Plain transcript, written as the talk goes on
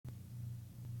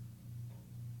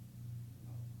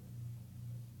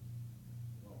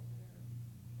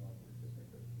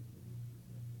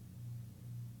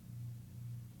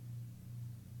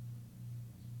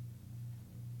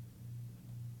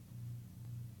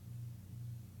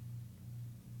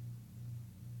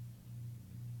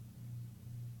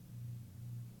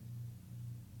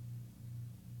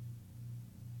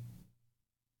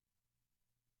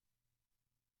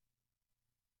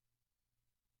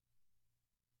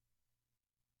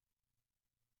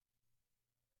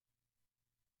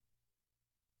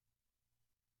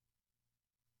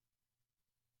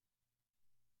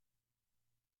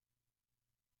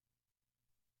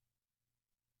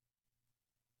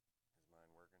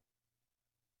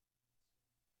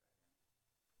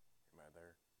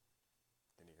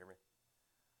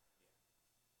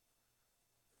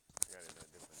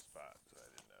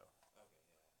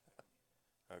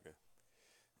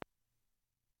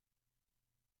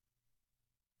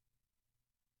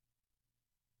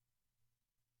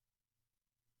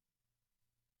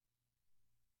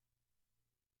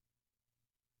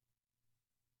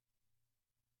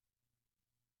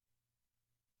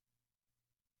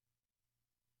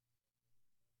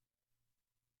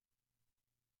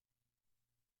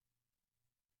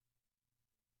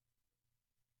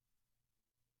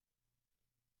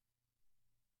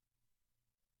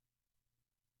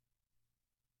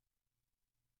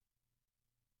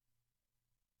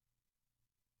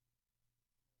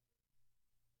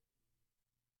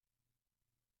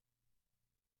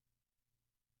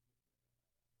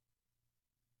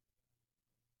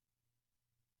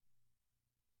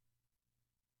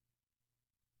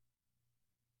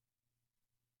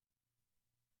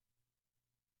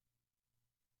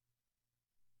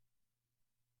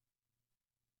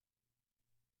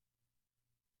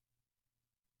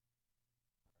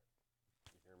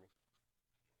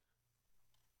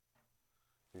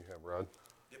have, Rod?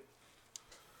 Yep.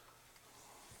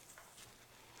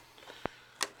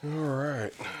 All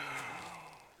right.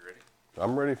 You ready?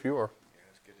 I'm ready if you are. Yeah,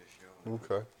 let's get this show.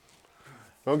 Okay.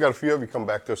 Well, we've got a few of you come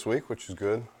back this week, which is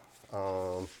good.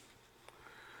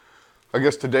 I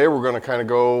guess today we're going to kind of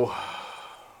go,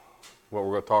 we're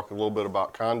going to talk a little bit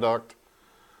about conduct.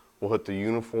 We'll hit the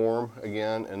uniform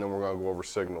again, and then we're going to go over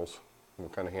signals,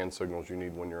 what kind of hand signals you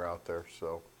need when you're out there.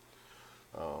 So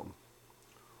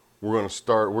we're going to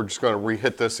start, we're just going to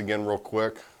re-hit this again real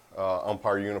quick.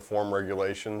 Umpire uniform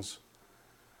regulations.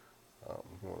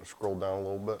 You want to scroll down a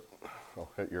little bit? I'll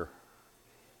hit your,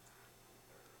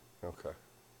 okay.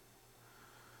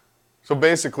 So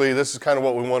basically, this is kind of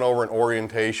what we went over in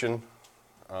orientation.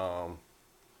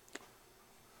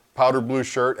 Powder blue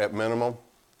shirt at minimum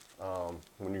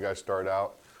when you guys start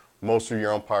out. Most of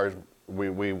your umpires,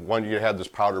 we want you to have this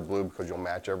powder blue because you'll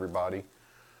match everybody.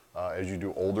 As you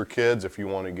do older kids, if you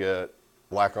want to get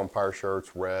black umpire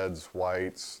shirts, reds,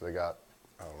 whites, they got,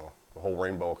 I don't know, the whole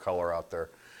rainbow of color out there.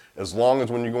 As long as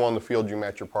when you go on the field you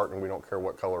match your partner, we don't care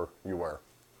what color you wear.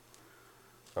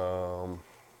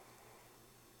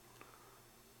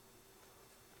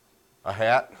 A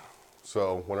hat.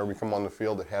 So whenever you come on the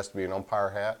field, it has to be an umpire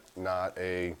hat, not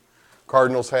a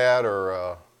Cardinals hat or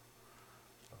a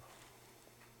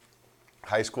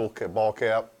high school ball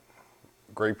cap,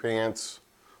 gray pants,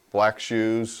 black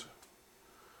shoes,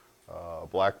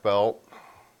 black belt.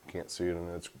 Can't see it,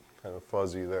 and it's kind of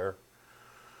fuzzy there.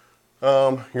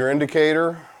 Your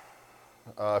indicator,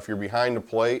 if you're behind the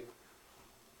plate,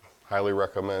 highly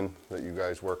recommend that you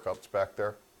guys wear cups back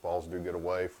there. Balls do get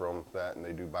away from that, and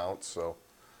they do bounce. So,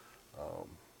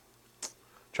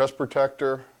 chest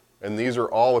protector, and these are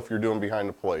all if you're doing behind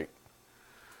the plate.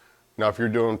 Now, if you're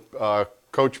doing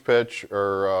coach pitch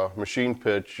or machine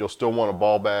pitch, you'll still want a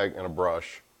ball bag and a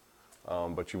brush,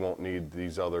 but you won't need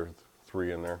these other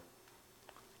three in there.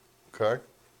 Okay,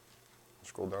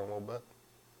 scroll down a little bit.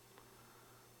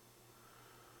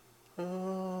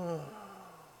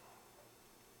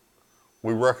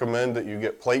 We recommend that you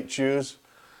get plate shoes,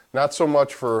 not so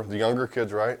much for the younger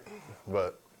kids, right?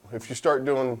 But if you start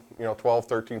doing, 12,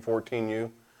 13, 14U,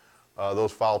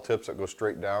 those foul tips that go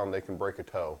straight down, they can break a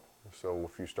toe. So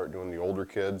if you start doing the older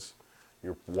kids,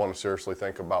 you want to seriously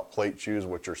think about plate shoes,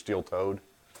 which are steel-toed.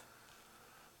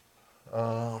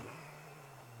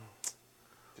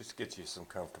 Just get you some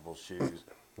comfortable shoes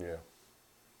Yeah.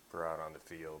 for out on the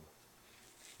field.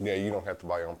 Yeah, you don't have to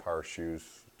buy umpire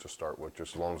shoes to start with,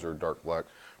 just as long as they're dark black.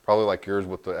 Probably like yours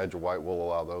with the edge of white, we'll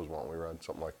allow those, won't we, Red?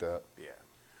 Something like that. Yeah.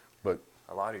 But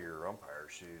A lot of your umpire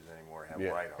shoes anymore have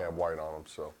yeah, white on have them. white on them.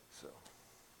 So, So,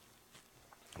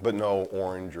 but no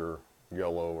orange or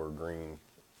yellow or green.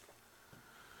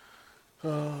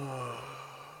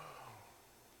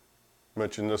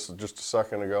 Mentioned this just a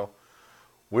second ago.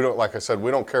 We don't, like I said,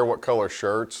 we don't care what color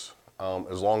shirts,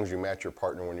 as long as you match your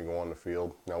partner when you go on the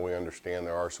field. Now we understand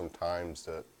there are some times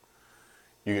that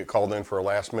you get called in for a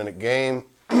last-minute game.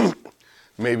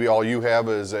 Maybe all you have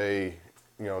is a,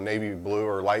 navy blue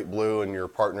or light blue, and your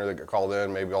partner that got called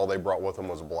in, maybe all they brought with them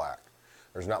was a black.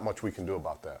 There's not much we can do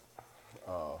about that.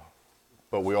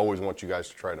 But we always want you guys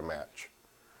to try to match.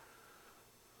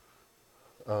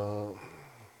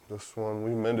 This one,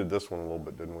 we amended this one a little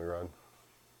bit, didn't we, Rod?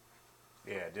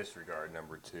 yeah, disregard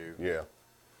number 2. Yeah.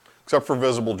 Except for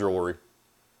visible jewelry.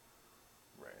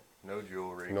 Right. No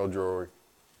jewelry. No jewelry.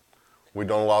 We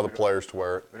don't allow the players to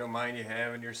wear it. We don't mind you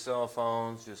having your cell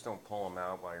phones, just don't pull them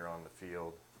out while you're on the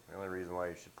field. The only reason why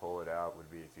you should pull it out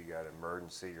would be if you got an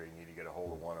emergency or you need to get a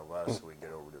hold of one of us so we can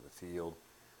get over to the field.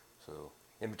 So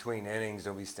in between innings,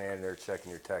 don't be standing there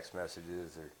checking your text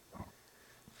messages or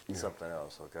something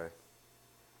else, okay?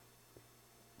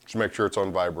 Just make sure it's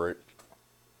on vibrate.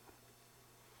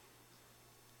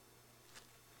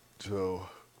 So,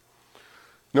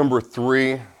 number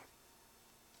 3,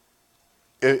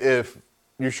 if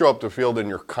you show up to the field and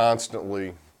you're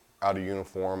constantly out of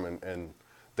uniform, and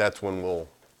that's when we'll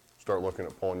start looking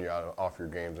at pulling you off your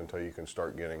games until you can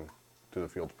start getting to the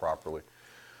field properly.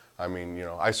 I mean,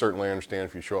 I certainly understand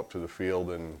if you show up to the field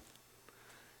and,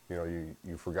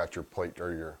 you forgot your plate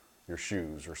or your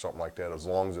shoes or something like that, as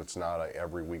long as it's not a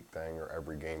every week thing or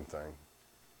every game thing.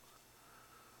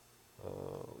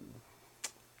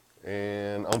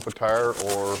 And Umpire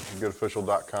or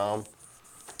goodofficial.com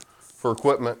for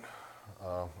equipment,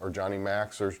 or Johnny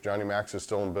Max. Johnny Max is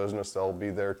still in business. They'll be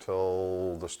there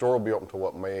till, the store will be open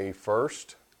till May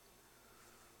 1st.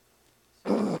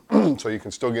 So you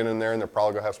can still get in there, and they're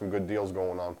probably going to have some good deals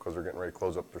going on because they're getting ready to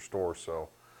close up their store. So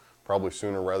probably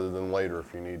sooner rather than later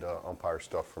if you need umpire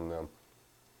stuff from them.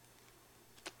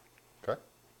 Okay.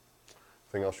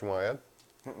 Anything else you want to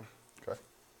add? Okay.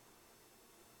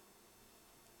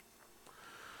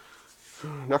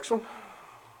 Next one.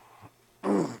 You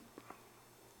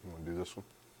want to do this one?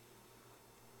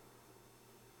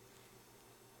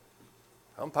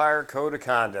 Umpire code of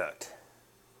conduct.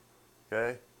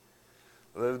 Okay?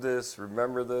 Live this,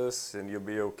 remember this, and you'll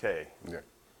be okay. Yeah.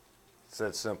 It's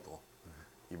that simple.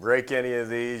 You break any of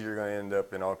these, you're going to end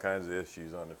up in all kinds of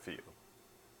issues on the field.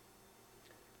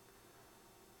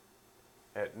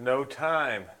 At no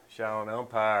time shall an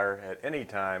umpire at any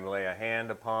time lay a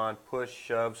hand upon, push,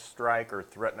 shove, strike, or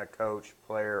threaten a coach,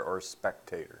 player, or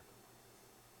spectator.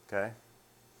 Okay?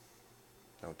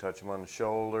 Don't touch them on the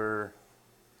shoulder,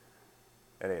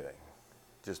 anything.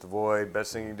 Just avoid,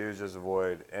 best thing you can do is just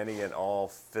avoid any and all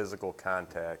physical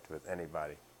contact with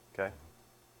anybody. Okay?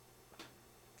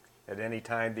 At any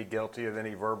time be guilty of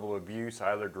any verbal abuse,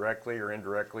 either directly or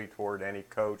indirectly toward any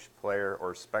coach, player,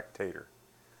 or spectator.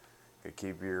 You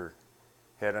keep your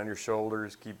head on your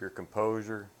shoulders, keep your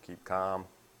composure, keep calm.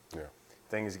 Yeah.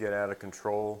 Things get out of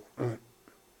control.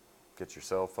 Get your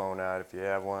cell phone out if you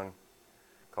have one.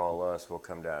 Call us, we'll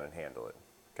come down and handle it.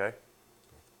 Okay?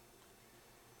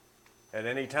 At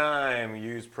any time,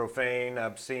 use profane,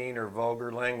 obscene, or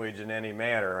vulgar language in any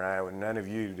manner. And none of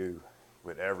you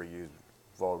would ever use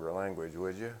vulgar language,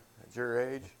 would you? At your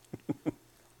age?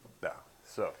 No.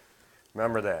 So,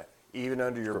 remember that. Even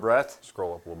under your breath,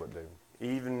 Scroll up a little bit,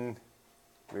 David. even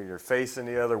when you're facing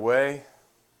the other way,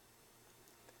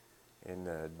 in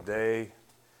the day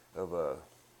of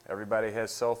everybody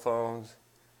has cell phones,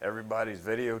 everybody's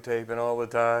videotaping all the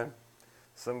time,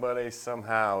 somebody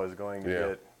somehow is going to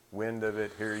get wind of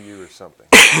it, hear you, or something.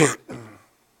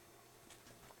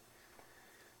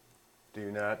 Do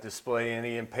not display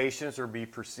any impatience or be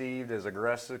perceived as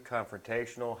aggressive,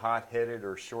 confrontational, hot-headed,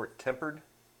 or short-tempered.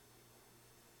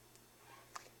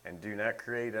 And do not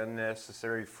create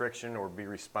unnecessary friction or be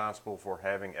responsible for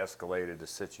having escalated the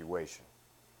situation.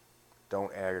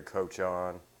 Don't egg a coach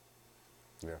on.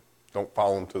 Yeah. Don't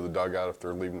follow them to the dugout if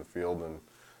they're leaving the field, and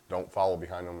don't follow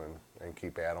behind them and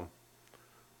keep at them.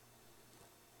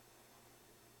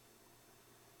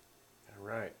 All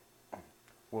right.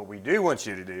 What we do want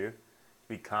you to do,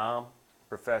 be calm,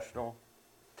 professional,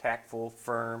 tactful,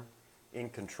 firm, in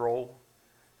control,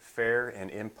 fair,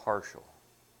 and impartial.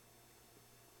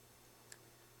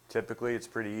 Typically, it's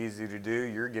pretty easy to do.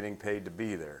 You're getting paid to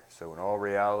be there. So in all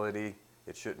reality,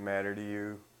 it shouldn't matter to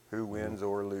you who wins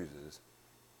or loses.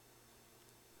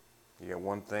 You got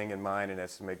one thing in mind, and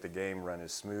that's to make the game run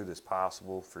as smooth as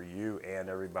possible for you and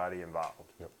everybody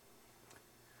involved. Yep.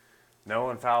 Know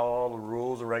and follow all the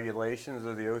rules and regulations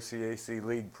of the OCAC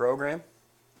League program.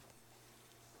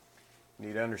 You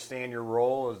need to understand your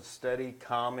role as a steady,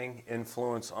 calming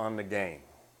influence on the game.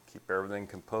 Keep everything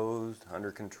composed,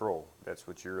 under control. That's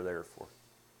what you're there for.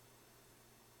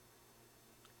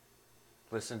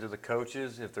 Listen to the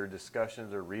coaches if their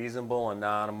discussions are reasonable and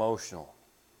non-emotional.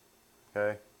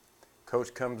 Okay?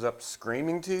 Coach comes up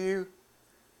screaming to you,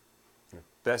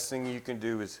 best thing you can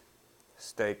do is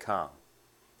stay calm.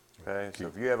 Okay? So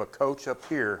if you have a coach up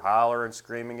here hollering,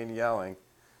 screaming, and yelling,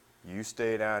 you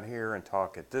stay down here and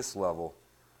talk at this level,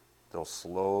 they'll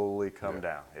slowly come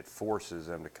down. It forces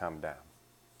them to come down.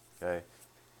 Okay?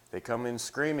 They come in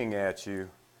screaming at you,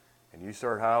 and you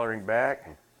start hollering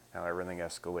back, now everything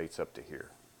escalates up to here.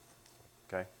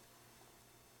 Okay?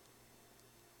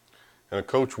 And a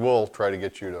coach will try to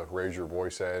get you to raise your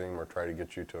voice at him or try to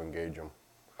get you to engage him,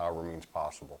 however means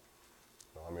possible.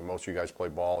 I mean, most of you guys play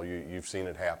ball. You've seen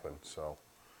it happen. So,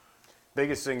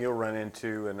 Biggest thing you'll run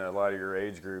into in a lot of your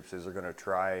age groups is they're going to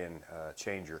try and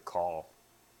change your call.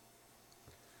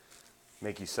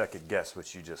 Make you second guess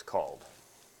what you just called.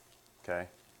 Okay?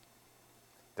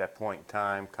 At that point in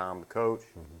time, calm the coach.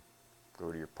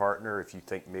 Go to your partner. If you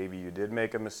think maybe you did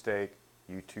make a mistake,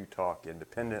 you two talk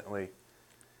independently.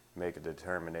 Make a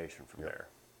determination from there.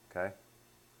 Okay?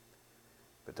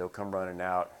 But they'll come running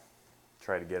out,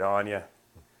 try to get on you,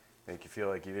 make you feel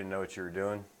like you didn't know what you were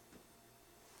doing.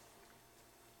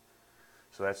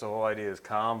 So that's the whole idea, is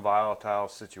calm, volatile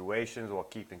situations while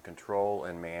keeping control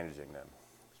and managing them.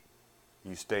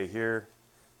 You stay here,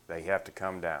 they have to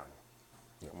come down,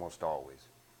 almost always.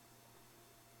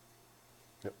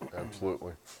 yep,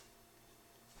 absolutely.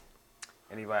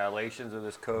 Any violations of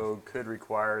this code could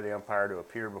require the umpire to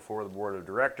appear before the board of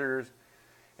directors,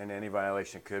 and any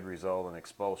violation could result in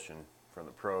expulsion from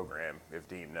the program if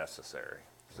deemed necessary.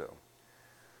 So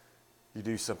you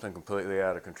do something completely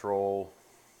out of control,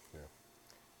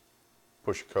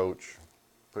 Push a coach.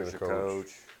 push hit a coach.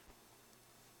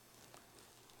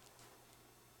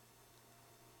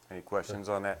 Any questions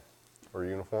on that? Or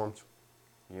uniforms.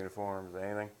 Uniforms,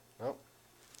 anything? Nope.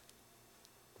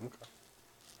 Okay.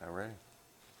 All right.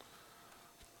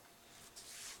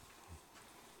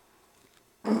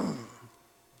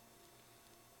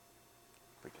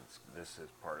 this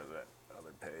is part of that other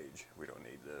page. We don't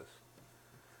need this.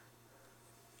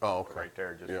 Oh, okay. Right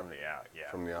there, just Yep. from the out,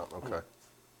 yeah. From the out, okay.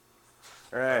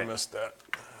 All right. I missed that.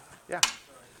 Yeah.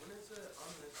 What is it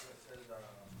on this that says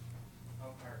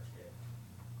umpire kit?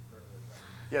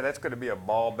 Yeah, that's going to be a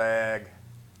ball bag,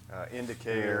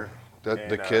 indicator, The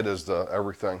and, kit is the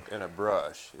everything. and a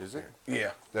brush, is it?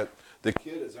 Yeah, that the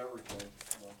kit is everything.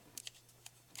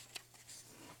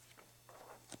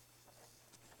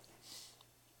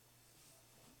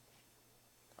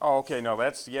 Oh, okay, no,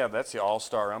 that's the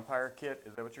All-Star umpire kit.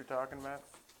 Is that what you're talking about?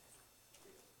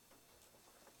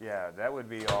 Yeah, that would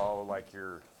be all like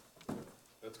your,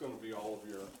 That's going to be all of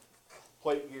your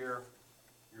plate gear,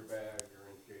 your bag, your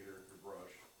indicator, your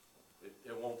brush.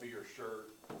 It won't be your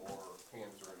shirt or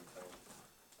pants or anything,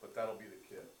 but that'll be the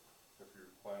kit. If you're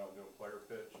planning on doing player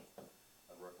pitch,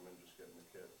 I'd recommend just getting the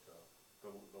kit, the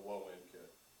low end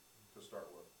kit to start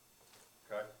with.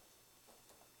 Okay?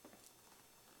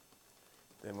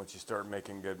 then once you start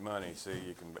making good money, see,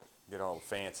 you can get all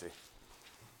fancy.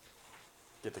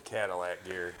 Get the Cadillac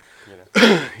gear, you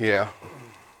know. Yeah.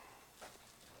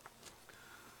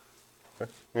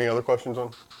 Okay. Any other questions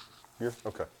on here?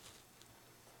 Okay.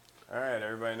 All right,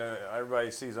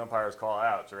 everybody sees umpires call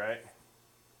outs, right?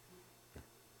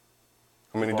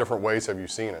 How many different ways have you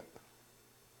seen it?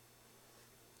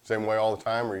 Same way all the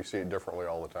time, or you see it differently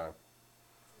all the time?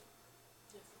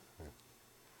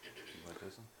 You want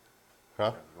this one?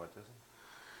 Huh? You want this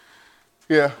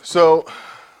one? Yeah, so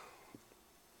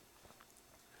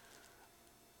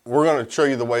we're going to show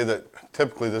you the way that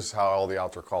typically this is how all the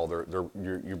outs are called.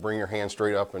 You bring your hand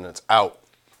straight up and it's out.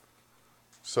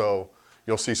 So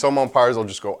you'll see some umpires, they'll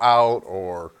just go out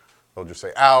or they'll just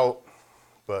say out,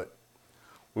 but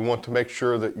we want to make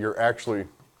sure that you're actually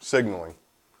signaling.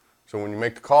 So when you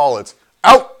make the call, it's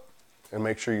out, and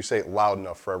make sure you say it loud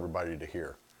enough for everybody to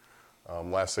hear.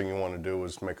 Last thing you want to do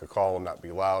is make a call and not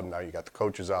be loud. Now you got the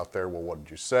coaches out there. Well, what did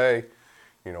you say?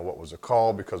 You know, what was the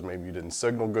call? Because maybe you didn't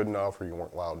signal good enough or you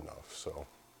weren't loud enough. So,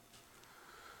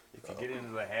 If you get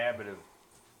into the habit of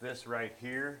this right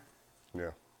here,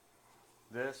 yeah,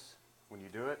 this, when you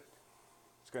do it,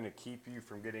 it's going to keep you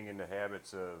from getting into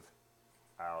habits of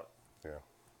out, yeah,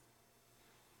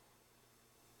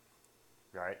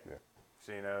 right? yeah.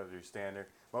 So, you know, you stand there.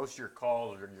 Most of your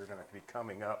calls you're going to be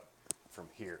coming up from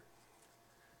here.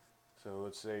 So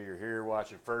let's say you're here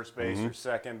watching first base or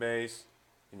second base,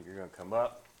 and you're going to come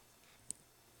up,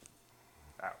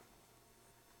 out.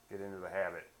 Get into the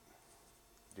habit.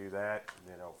 Do that, and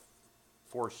then it'll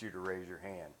force you to raise your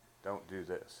hand. Don't do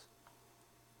this.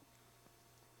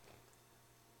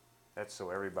 That's so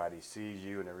everybody sees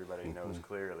you and everybody knows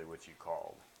clearly what you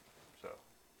called. So,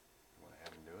 you want to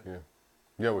have them do it?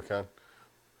 Yeah, yeah, we can.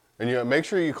 And you make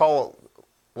sure you call it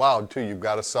loud too. You've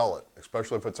got to sell it,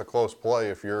 especially if it's a close play.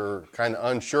 If you're kind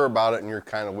of unsure about it and you're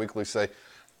kind of weakly say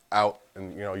out,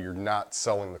 and you know you're not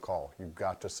selling the call. You've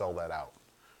got to sell that out,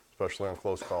 especially on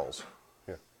close calls.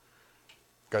 Yeah. You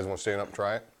guys want to stand up and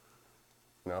try it?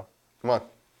 No? Come on.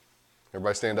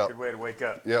 Everybody stand up. Good way to wake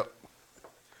up. Yep.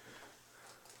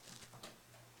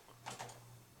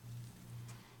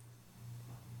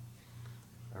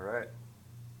 All right.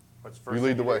 What's the first You thing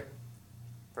lead the way. do?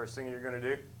 First thing you're going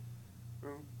to do?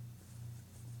 Boom.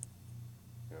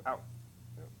 Yep. Out.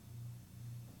 Yep.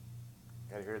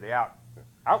 Got to hear the out.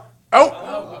 Out.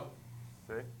 Out!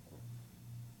 See?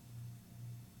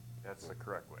 That's the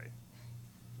correct way.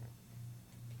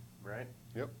 Right?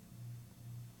 Yep.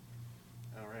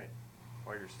 All right.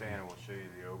 While you're standing, we'll show you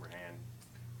the overhand.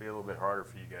 Be a little bit harder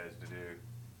for you guys to do.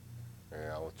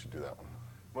 Yeah, I'll let you do that one.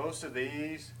 Most of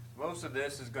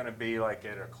this is going to be like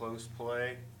at a close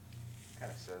play.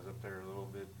 Kind of says up there a little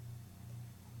bit.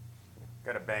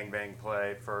 Got a bang bang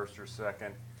play, first or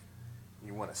second.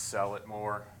 You want to sell it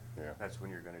more. Yeah. That's when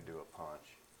you're going to do a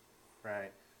punch.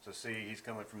 Right? So see, he's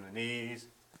coming from the knees.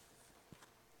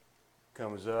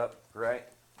 Comes up, right?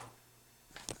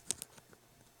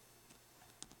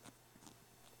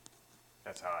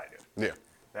 That's how I do it. Yeah.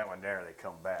 That one there, they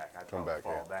come back. I Come try back, to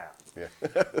fall yeah. down.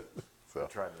 Yeah. So, I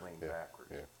try to lean yeah.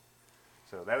 backwards. Yeah.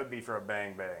 So that would be for a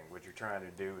bang bang. What you're trying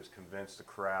to do is convince the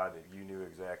crowd that you knew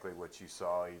exactly what you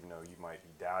saw, even though you might be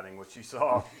doubting what you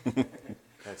saw.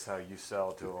 That's how you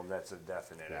sell to them. That's a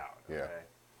definite out. Yeah. Okay?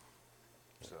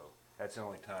 So that's the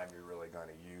only time you're really going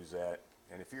to use that.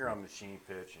 And if you're on machine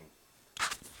pitch and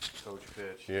coach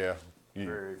pitch, Yeah.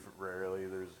 very rarely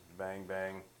there's bang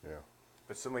bang. Yeah.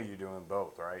 But some of you doing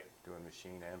both, right? Doing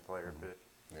machine and player pitch.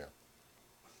 Yeah.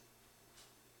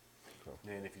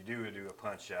 Then if you do a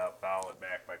punch out, follow it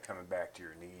back by coming back to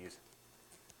your knees.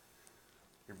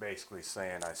 You're basically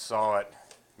saying, I saw it,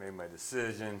 made my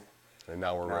decision, And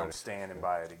now we're now I'm ready. standing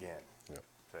by it again.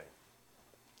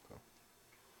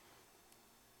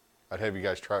 I'd have you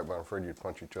guys try it, but I'm afraid you'd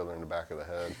punch each other in the back of the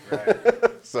head.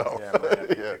 Right. So, Yeah, might not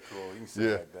be yeah, too cool. You can sit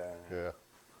yeah, like that. yeah.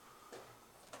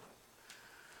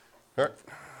 All right,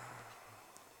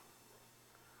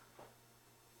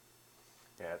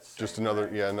 Yeah, it's the just same another,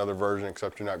 thing. yeah, another version,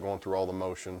 except you're not going through all the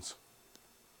motions.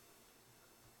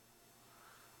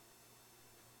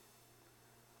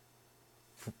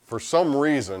 For some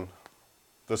reason,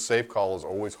 the safe call is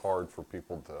always hard for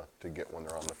people to get when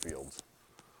they're on the fields.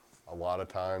 A lot of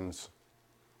times,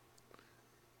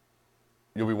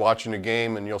 you'll be watching a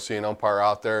game and you'll see an umpire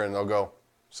out there and they'll go,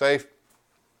 safe.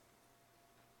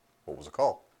 What was the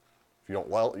call? If you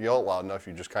don't yell loud enough,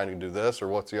 you just kind of do this, or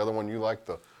what's the other one you like?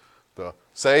 The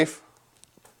safe?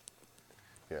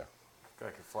 Yeah,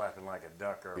 Like you're flapping like a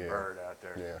duck or a Yeah. bird out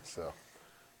there. yeah, so,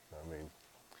 I mean,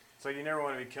 So you never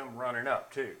want to become running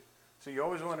up, too. So you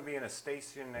always want to be in a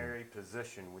stationary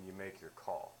position when you make your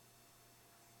call.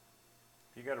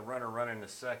 If you got a runner running the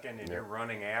second and Yeah. you're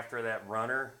running after that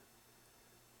runner,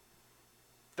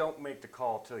 don't make the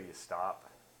call till you stop.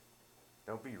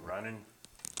 Don't be running,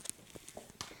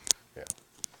 yeah.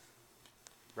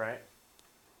 right?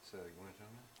 So you want to tell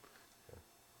me?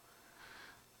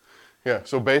 Yeah,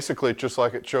 so basically, just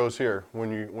like it shows here,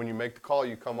 when you make the call,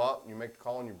 you come up, you make the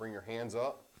call, and you bring your hands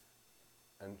up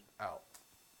and out.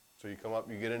 So you come up,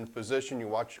 you get into position, you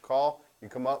watch your call, you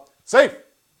come up, safe!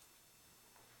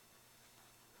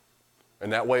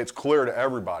 And that way it's clear to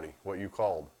everybody what you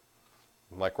called.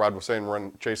 Like Rod was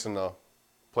saying, chasing the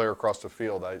player across the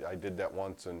field, I did that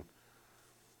once and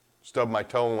stubbed my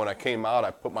toe, and when I came out,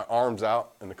 I put my arms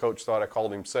out, and the coach thought I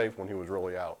called him safe when he was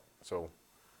really out. So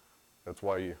that's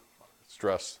why you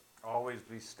stress. Always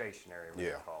be stationary when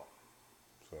you Yeah. call.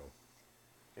 So,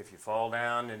 If you fall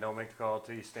down, then don't make the call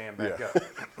till you stand back Yeah. up.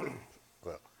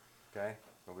 but, Okay?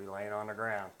 Don't be laying on the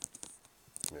ground.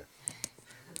 yeah.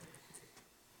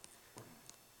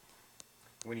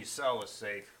 When you sell a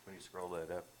safe, when you scroll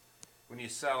that up, when you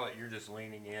sell it, you're just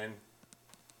leaning in.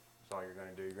 That's all you're going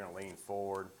to do. You're going to lean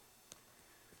forward.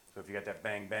 So if you got that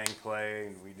bang bang play,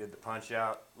 and we did the punch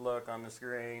out look on the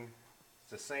screen,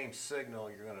 it's the same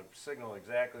signal. You're going to signal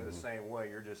exactly the same way.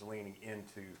 You're just leaning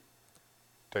into.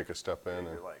 Take a step in.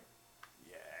 You're And, like,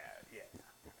 yeah,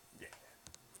 yeah,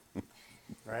 yeah.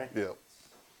 Right? yeah.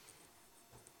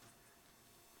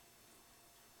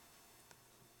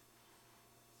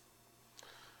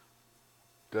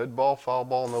 Dead ball, foul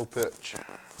ball, no pitch.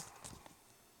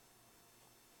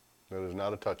 That is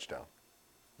not a touchdown.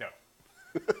 No.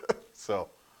 So,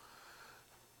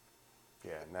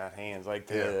 Yeah, not hands like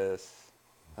Yeah. this.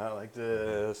 Not like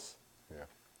this. yeah.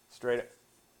 Straight up.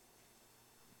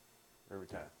 Every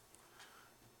time.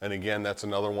 And again, that's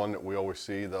another one that we always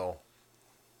see. They'll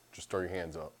just throw your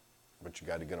hands up, but you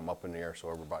got to get them up in the air so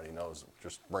everybody knows.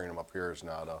 Just bringing them up here is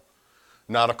not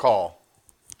a call.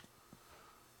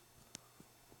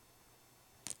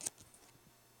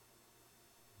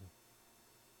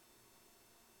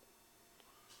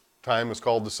 Time is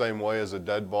called the same way as a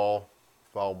dead ball,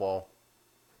 foul ball.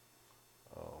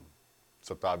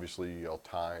 Except obviously you yell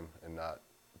time and not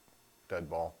dead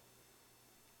ball.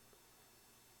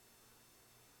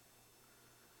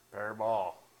 Fair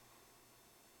ball.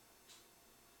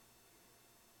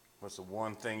 What's the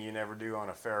one thing you never do on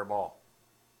a fair ball?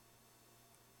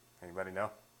 Anybody know?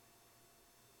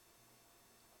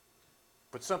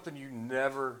 But something you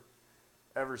never,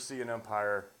 ever see an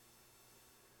umpire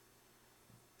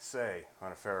say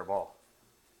on a fair ball.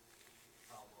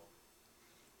 Foul ball.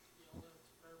 Yell that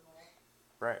it's fair ball.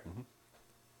 Right.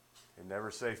 They never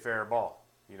say fair ball.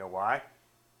 You know why?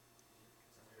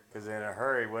 Because in a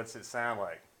hurry, what's it sound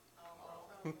like?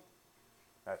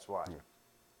 That's why. Yeah.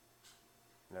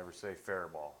 Never say fair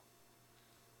ball.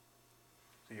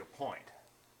 So you'll point.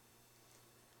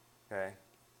 Okay?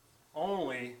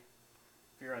 Only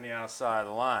if you're on the outside of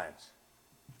the lines.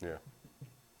 Yeah.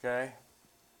 Okay?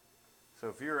 So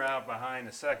if you're out behind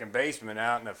the second baseman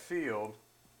out in the field,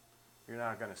 you're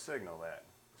not going to signal that.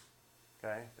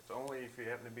 Okay? It's only if you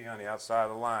happen to be on the outside of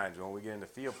the lines. When we get into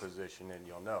field position, then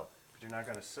you'll know. But you're not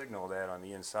going to signal that on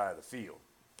the inside of the field.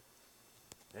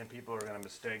 Then people are going to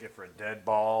mistake it for a dead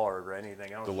ball or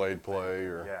anything else. Delayed play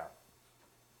or Yeah.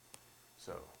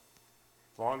 So,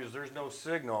 as long as there's no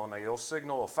signal, now you'll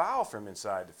signal a foul from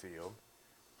inside the field,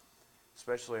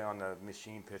 especially on the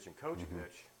machine pitch and coach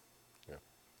pitch, Yeah.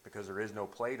 because there is no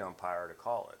plate umpire to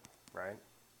call it, right?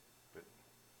 But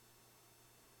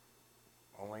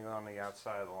only on the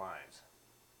outside of the lines.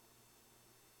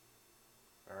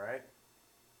 All right?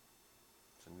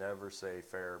 So never say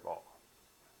fair ball.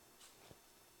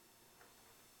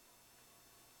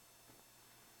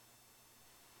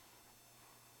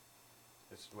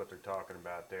 This is what they're talking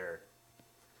about there.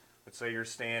 let's say you're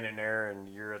standing there and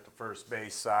you're at the first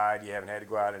base side, you haven't had to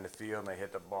go out in the field, and they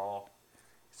hit the ball,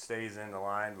 it stays in the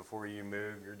line before you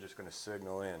move, you're just going to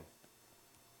signal in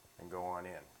and go on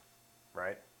in,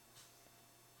 right?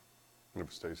 If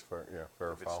it stays fair, yeah, fair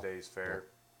or If it foul. stays fair,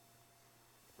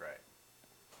 right.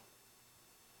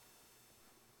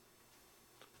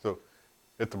 So,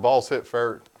 if the ball's hit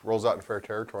fair, rolls out in fair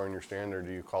territory in your stand, or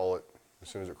do you call it as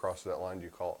soon as it crosses that line? Do you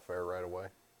call it fair right away,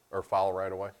 or foul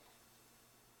right away?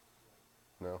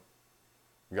 No.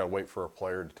 You got to wait for a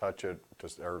player to touch it,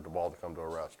 or the ball to come to a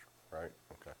rest, right?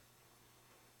 Okay.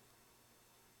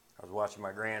 I was watching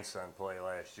my grandson play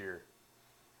last year.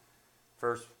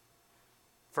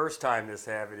 First time this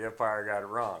happened, the umpire got it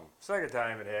wrong. Second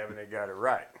time it happened, they got it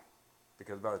right.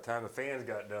 Because by the time the fans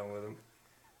got done with him,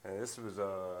 and this was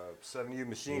a 7U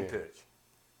machine pitch,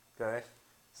 okay?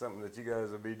 Something that you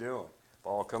guys will be doing.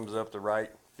 Ball comes up the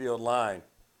right field line,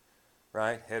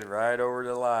 right? Headed right over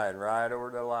the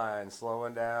line,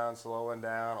 slowing down,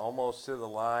 almost to the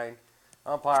line.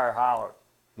 Umpire hollered,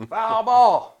 foul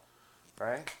ball,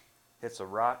 right? Hits a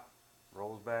rock,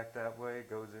 rolls back that way,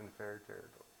 goes into fair territory.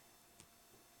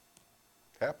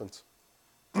 Happens.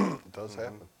 It does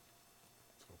happen.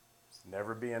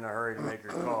 Never be in a hurry to make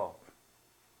your call.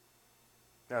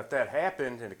 Now, if that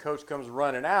happened and the coach comes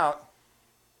running out,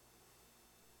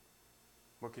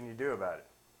 what can you do about it?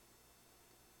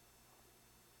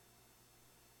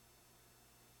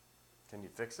 Can you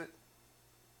fix it?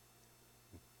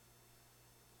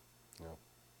 Yeah.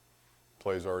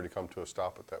 Play's already come to a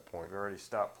stop at that point, We've already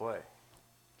stopped play.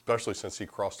 especially since he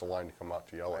crossed the line to come out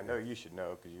to yell I at know you. you should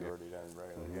know because you've already done a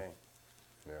regular game.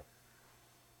 Yeah.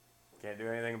 Can't do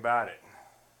anything about it.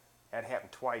 That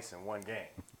happened twice in one game.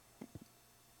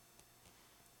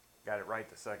 Got it right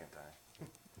the second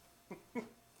time.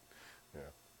 Yeah.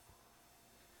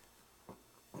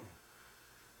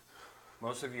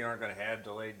 Most of you aren't going to have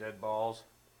delayed dead balls.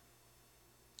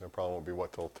 No problem will be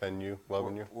what, till 10U,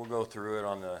 11U? We'll go through it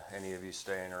on any of you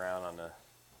staying around on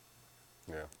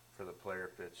Yeah. for the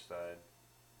player pitch side.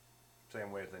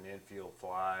 Same way with an infield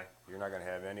fly. You're not going to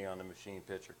have any on the machine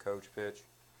pitch or coach pitch.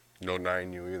 No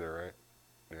 9U either, right?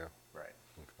 Yeah. Right.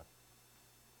 Okay.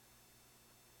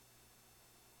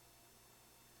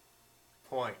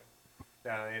 Point.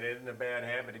 Now, it isn't a bad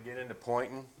habit to get into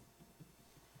pointing.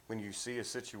 When you see a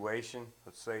situation,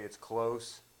 let's say it's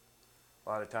close, a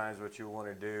lot of times what you want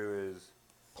to do is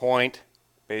point,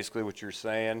 basically what you're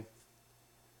saying.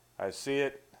 I see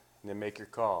it, and then make your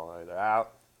call, either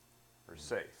out or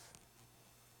safe.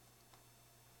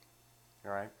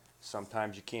 All right?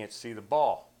 Sometimes you can't see the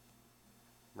ball,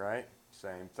 right?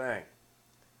 Same thing.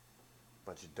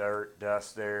 Bunch of dirt,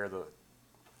 dust there.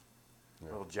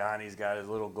 Little Johnny's got his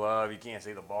little glove. You can't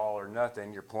see the ball or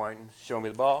nothing. You're pointing. Show me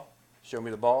the ball. Show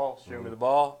me the ball. Show me the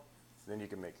ball. Then you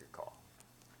can make your call.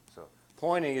 So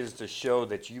pointing is to show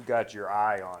that you got your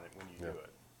eye on it when you do it,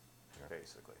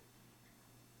 basically.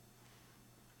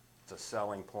 It's a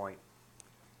selling point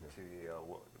to the,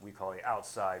 what we call the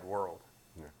outside world.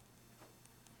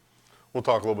 We'll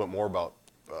talk a little bit more about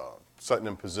setting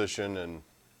in position and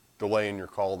delaying your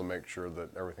call to make sure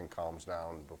that everything calms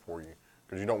down before you,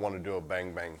 because you don't want to do a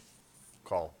bang bang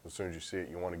call. As soon as you see it,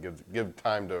 you want to give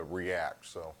time to react.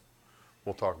 So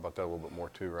we'll talk about that a little bit more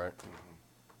too, right?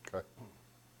 Okay.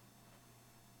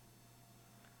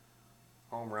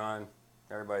 Home run.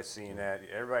 Everybody's seen that.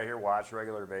 Everybody here watch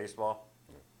regular baseball?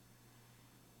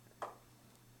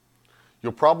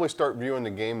 You'll probably start viewing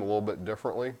the game a little bit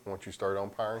differently once you start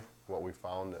umpiring. What we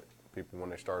found that people, when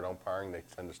they start umpiring, they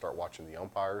tend to start watching the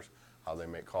umpires, how they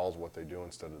make calls, what they do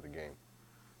instead of the game.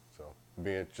 So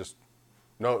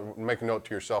make a note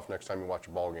to yourself next time you watch a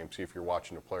ball game. See if you're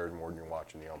watching the players more than you're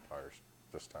watching the umpires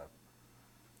this time.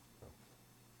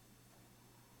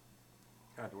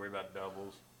 Don't have to worry about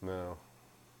doubles. No.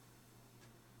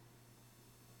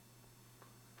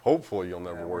 Hopefully you'll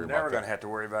never worry We're about never that. going to have to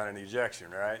worry about an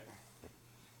ejection, right?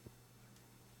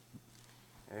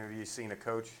 Any of you seen a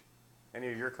coach? Any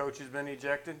of your coaches been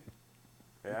ejected?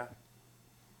 Yeah?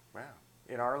 Wow.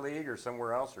 In our league or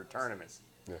somewhere else or tournaments?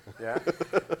 Yeah. Yeah?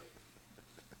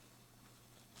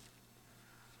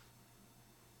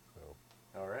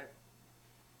 All right.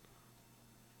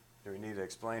 Do we need to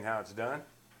explain how it's done?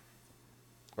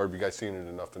 Or have you guys seen it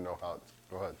enough to know how?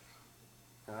 Go ahead.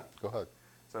 Huh? Go ahead.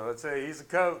 So let's say he's a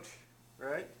coach,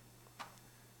 right?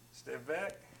 Step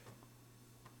back.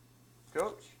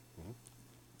 Coach.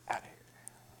 Out of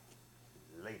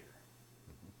here.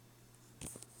 Later.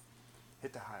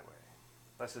 Hit the highway.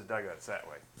 Unless his dugout's that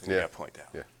way. So you gotta point out.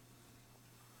 Yeah.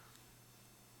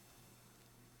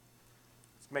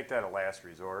 Let's make that a last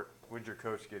resort. What'd your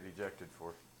coach get ejected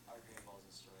for? Our green balls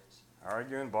and strikes.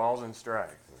 Arguing balls and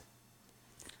strikes.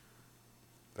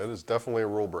 That is definitely a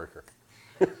rule breaker.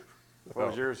 What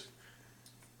was yours?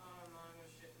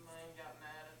 Mine got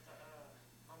mad at the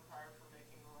umpire for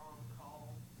making the wrong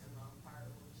call, and the umpire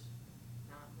was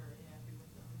not very happy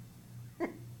with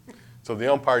them. So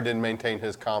the umpire didn't maintain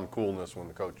his calm coolness when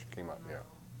the coach came out. Yeah.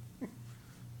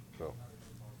 So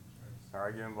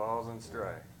Arguing balls and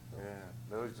strikes. Yeah,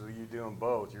 those of you doing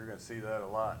both, you're going to see that a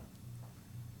lot.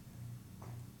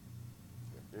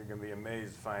 You're going to be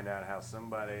amazed to find out how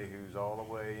somebody who's all the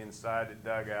way inside the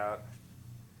dugout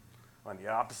on the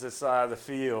opposite side of the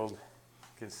field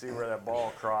can see where that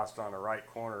ball crossed on the right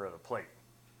corner of the plate.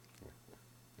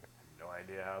 No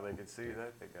idea how they can see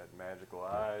that. They got magical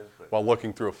eyes, but while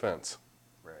looking through a fence.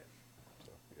 right.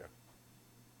 So, yeah.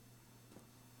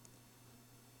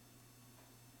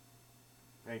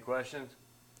 Any questions?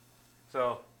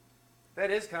 So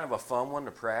that is kind of a fun one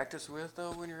to practice with,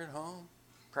 though, when you're at home.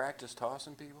 Practice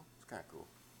tossing people. It's kind of cool.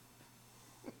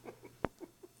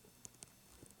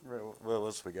 Right, what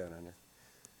else we got on there?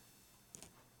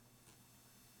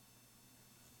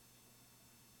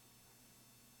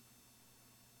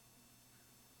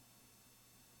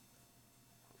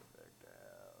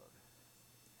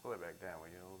 Pull it back down, will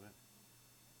you, a little bit?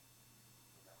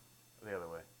 The other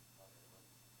way.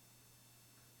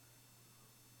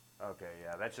 Okay,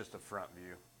 yeah, that's just a front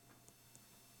view.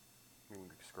 You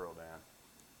can scroll down.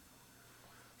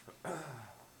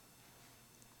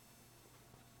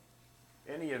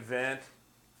 Any event,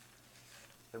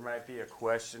 there might be a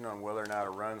question on whether or not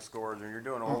a run scores. When you're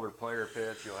doing older player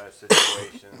pitch, you'll have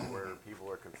situations where people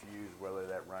are confused whether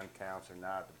that run counts or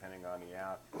not, depending on the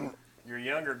out. Your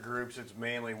younger groups, it's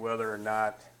mainly whether or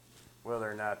not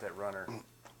that runner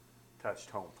touched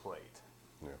home plate.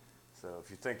 Yeah. So if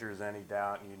you think there's any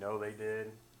doubt, and you know they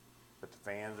did, but the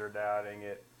fans are doubting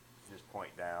it, just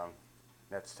point down.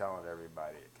 That's telling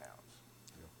everybody it counts.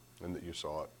 And that you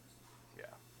saw it.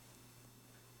 Yeah.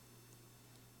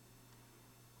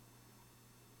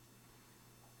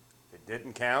 If it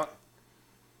didn't count,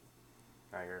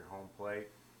 now you're at home plate,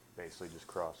 basically just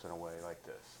crossing away like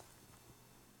this.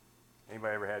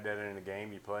 Anybody ever had that in a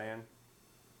game you play in?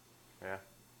 Yeah?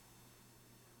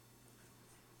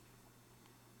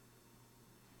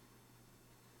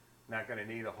 Not going to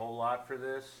need a whole lot for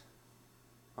this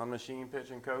on machine pitch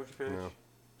and coach pitch. No.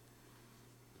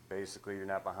 Basically, you're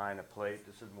not behind a plate.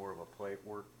 This is more of a plate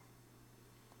work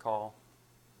call.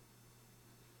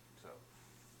 So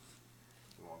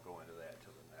we won't go into that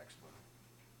till the next one.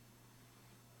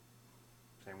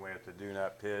 Same way with the do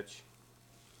not pitch.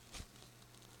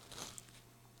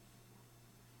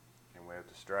 Same way with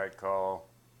the strike call.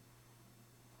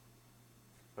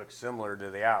 Looks similar to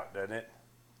the out, doesn't it?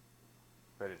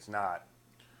 But it's not.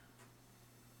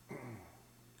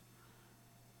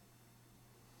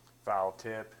 Foul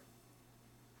tip.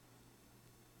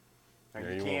 Now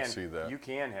Yeah, you won't see that. You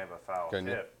can have a foul Can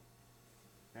you? tip.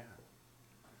 Yeah.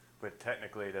 But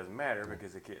technically it doesn't matter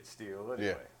because it gets steal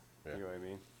anyway. Yeah. You know what I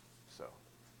mean? So,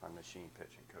 on machine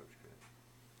pitch and coach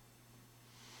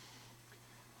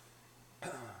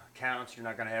pitch. Counts, you're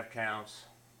not going to have counts.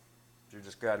 You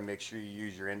just got to make sure you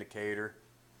use your indicator.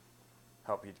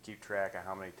 Help you to keep track of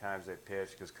how many times they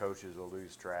pitch, because coaches will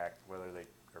lose track whether they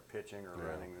are pitching or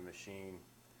running the machine.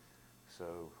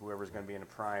 So whoever's going to be in a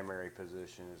primary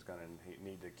position is going to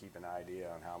need to keep an idea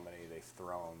on how many they've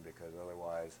thrown, because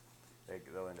otherwise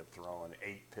they'll end up throwing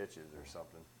 8 pitches or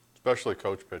something. Especially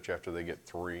coach pitch after they get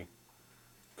 3.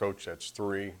 Coach, that's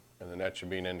 3, and then that should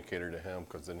be an indicator to him,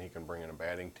 because then he can bring in a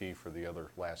batting tee for the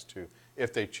other last 2.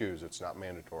 If they choose, it's not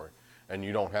mandatory. And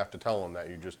you don't have to tell him that.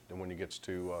 You just, when he gets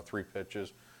to 3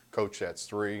 pitches, coach, that's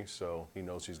 3, so he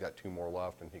knows he's got 2 more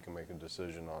left, and he can make a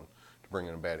decision on to bring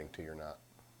in a batting tee or not.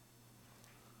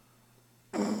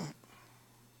 Don't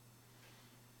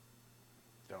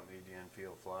need the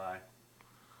infield fly.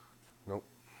 Nope.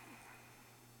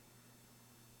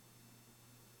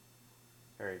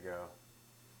 There you go.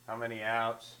 How many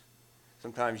outs?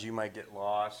 Sometimes you might get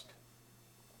lost.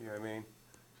 You know what I mean?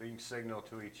 So you can signal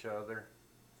to each other.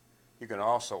 You can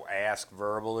also ask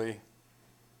verbally.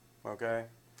 Okay?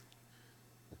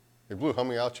 Hey, Blue, how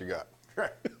many outs you got?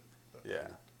 Right. Yeah.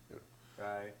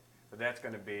 Right. But that's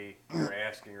going to be, you're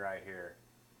asking right here.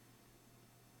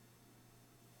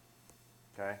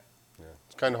 Okay? Yeah.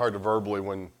 It's kind of hard to verbally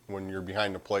when you're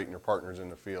behind the plate and your partner's in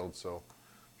the field, so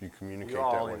you communicate You that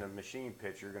all way. in a machine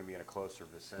pitch, you're going to be in a closer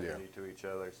vicinity to each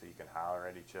other, so you can holler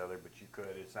at each other, but you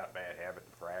could, it's not a bad habit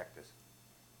to practice.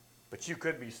 But you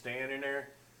could be standing there,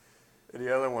 and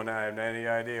the other one, I have any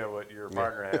idea what your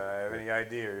partner had. I have any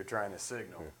idea you're trying to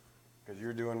signal. Because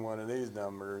you're doing one of these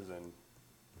numbers, and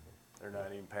They're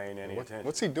not even paying any attention.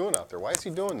 What's he doing out there? Why is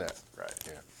he doing that? Right.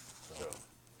 Yeah. So,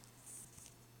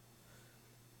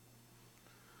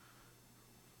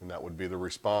 And that would be the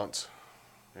response.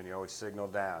 and you always signal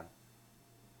down.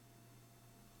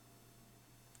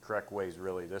 Correct way is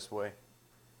really this way.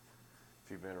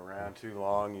 If you've been around too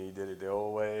long and you did it the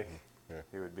old way, Yeah.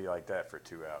 it would be like that for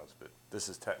 2 outs. But this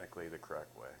is technically the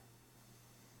correct way.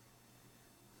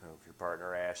 So if your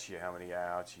partner asks you how many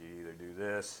outs, you either do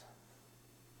this,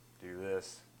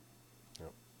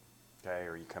 Yep. okay,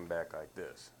 or you come back like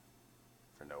this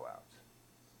for no outs.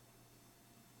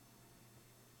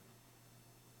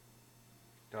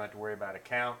 Don't have to worry about a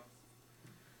count.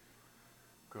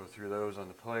 Go through those on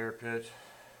the player pitch.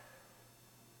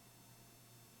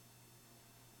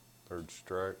 Third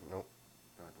strike. Nope.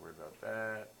 Don't have to worry about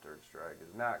that. Third strike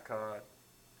is not caught.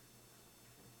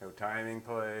 No timing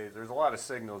plays. There's a lot of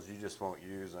signals you just won't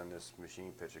use on this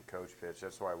machine pitch and coach pitch.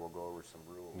 That's why we'll go over some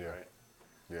rules, Yeah. right?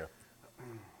 Yeah.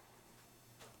 And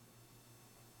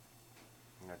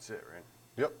that's it, right?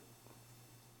 Yep.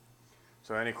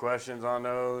 So any questions on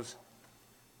those?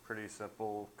 Pretty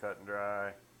simple, cut and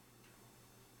dry.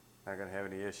 Not gonna have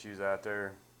any issues out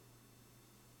there.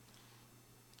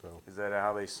 So, Is that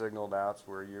how they signaled outs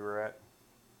where you were at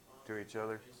to each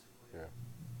other? Basically. yeah.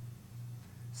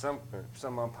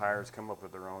 Some umpires come up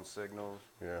with their own signals.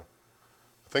 Yeah.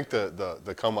 I think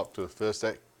the come up to the fist,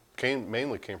 that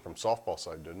mainly came from softball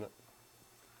side, didn't it?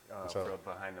 So- From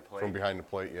behind the plate. From behind the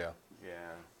plate, yeah.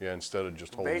 Yeah. Yeah, instead of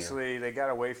just holding it. Basically, they got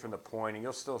away from the pointing.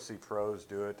 You'll still see pros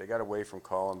do it. They got away from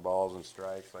calling balls and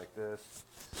strikes like this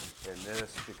and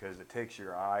this because it takes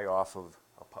your eye off of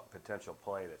a potential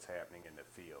play that's happening in the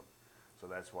field. So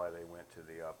that's why they went to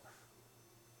the up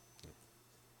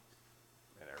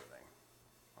and everything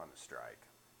on the strike.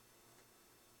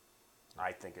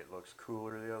 I think it looks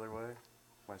cooler the other way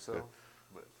myself,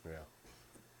 but Yeah.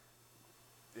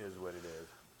 it is what it is.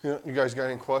 Yeah, you guys got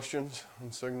any questions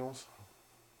on signals?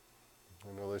 I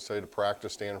know they say to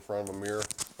practice, stand in front of a mirror,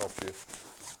 helps you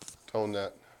tone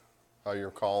that, how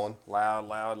you're calling. Loud,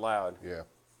 loud, loud. Yeah.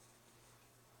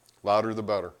 Louder the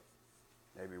better.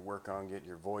 Maybe work on getting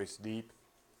your voice deep.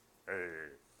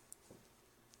 Unless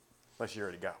you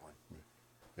already got one.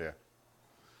 Yeah.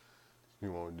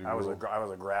 You want to do I was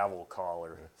real- a gravel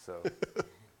caller, so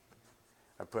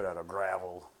I put out a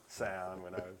gravel sound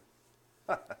when I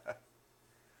was.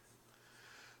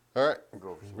 All right,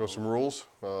 Go over some go some rules.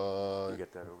 You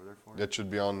get that over there for me? That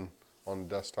should be on the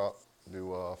desktop.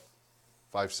 Do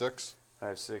 5-6.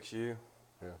 5-6U.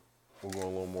 Yeah, we'll go a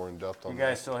little more in depth on You that.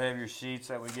 guys still have your sheets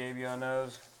that we gave you on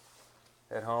those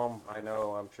at home? I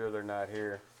know, I'm sure they're not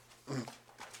here,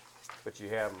 but you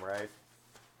have them, right?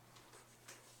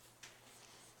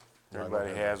 I don't Everybody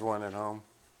have has one at home?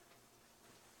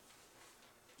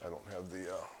 I don't have the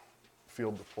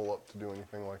field to pull up to do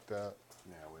anything like that.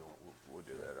 Yeah, we won't. We'll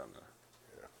do that on the.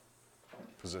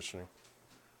 Positioning.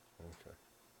 Okay.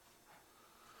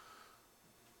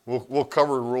 We'll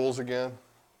cover rules again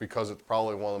because it's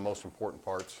probably one of the most important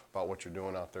parts about what you're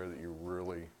doing out there that you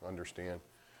really understand.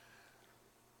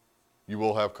 You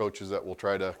will have coaches that will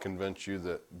try to convince you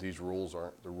that these rules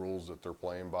aren't the rules that they're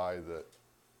playing by, that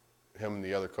him and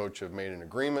the other coach have made an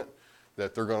agreement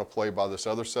that they're going to play by this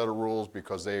other set of rules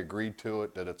because they agreed to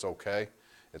it, that it's okay.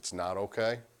 It's not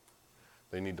okay.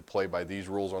 They need to play by these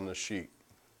rules on this sheet.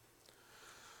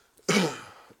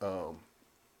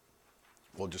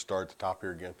 We'll just start at the top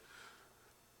here again.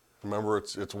 Remember,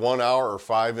 it's 1 hour or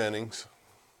 5 innings,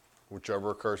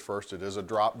 whichever occurs first. It is a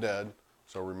drop dead,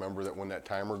 so remember that when that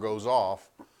timer goes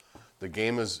off, the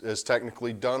game is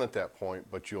technically done at that point,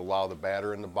 but you allow the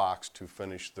batter in the box to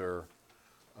finish their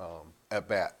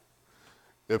at-bat.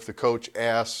 If the coach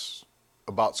asks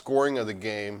about scoring of the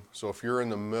game, so if you're in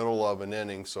the middle of an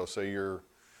inning, so say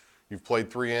you've played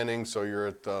 3 innings, so you're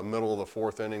at the middle of the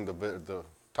 4th inning, the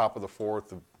top of the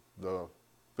 4th, the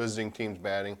visiting team's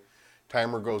batting,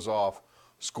 timer goes off,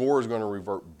 score is going to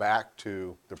revert back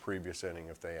to the previous inning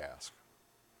if they ask.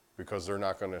 Because they're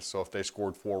not going to, so if they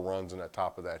scored 4 runs in that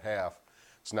top of that half,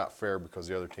 it's not fair because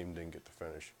the other team didn't get to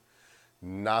finish.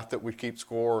 Not that we keep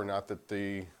score, or not that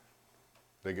they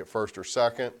get first or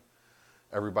second.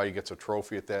 Everybody gets a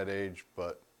trophy at that age,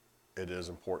 but it is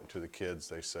important to the kids,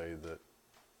 they say, that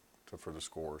for the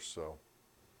scores. So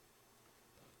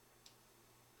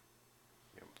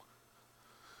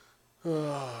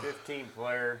 15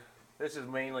 player. This is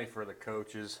mainly for the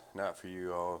coaches, not for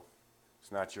you all.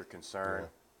 It's not your concern.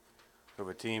 Yeah. If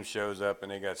a team shows up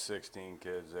and they got 16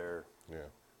 kids there, yeah,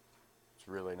 it's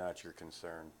really not your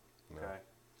concern. No. Okay?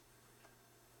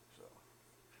 So,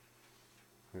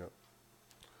 yeah.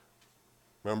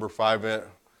 Remember 5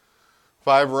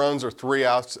 5 runs or 3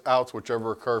 outs,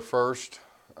 whichever occur first.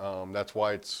 That's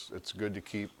why it's good to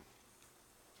keep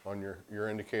on your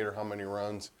indicator how many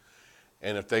runs.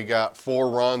 And if they got 4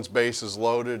 runs, bases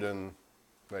loaded, and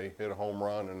they hit a home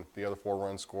run and the other 4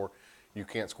 runs score, you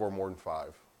can't score more than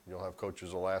 5. You'll have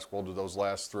coaches will ask, well, do those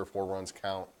last 3 or 4 runs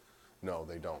count? No,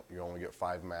 they don't. You only get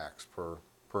 5 max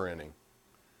per inning,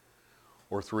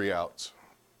 or 3 outs.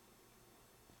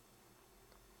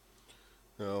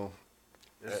 No.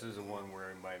 This is the one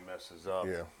where everybody messes up.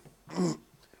 Yeah.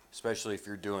 Especially if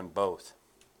you're doing both.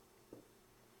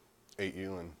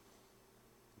 8U and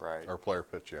Right. our player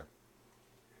pitch, yeah.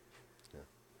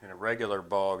 In a regular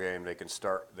ball game,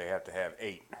 they have to have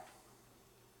 8.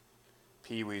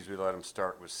 Pee-wees, we let them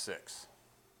start with 6.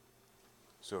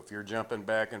 So if you're jumping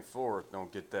back and forth,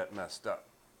 don't get that messed up,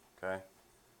 okay?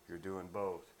 If you're doing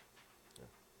both.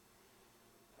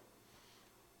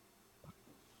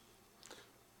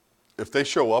 If they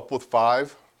show up with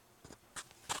 5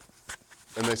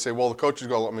 and they say, well, the coach is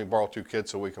going to let me borrow 2 kids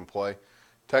so we can play,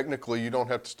 technically you don't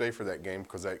have to stay for that game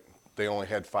because they only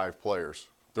had 5 players.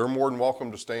 They're more than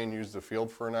welcome to stay and use the field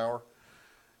for an hour,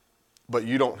 but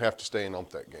you don't have to stay and ump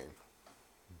that game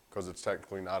because it's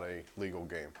technically not a legal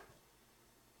game.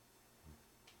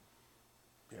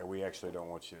 Yeah, we actually don't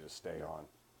want you to stay on.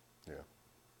 Yeah.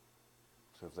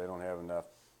 So if they don't have enough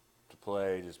to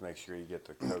play, just make sure you get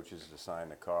the coaches to sign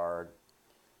the card.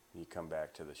 You come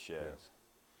back to the sheds. Yeah.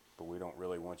 But we don't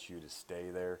really want you to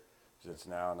stay there because it's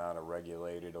now not a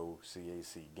regulated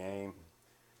OCAC game,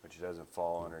 which doesn't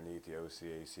fall underneath the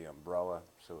OCAC umbrella.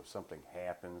 So if something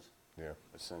happens, Yeah.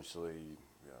 essentially,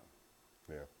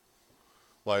 Yeah.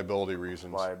 Liability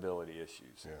reasons. liability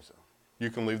issues. Yeah. So. You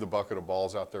can leave the bucket of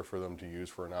balls out there for them to use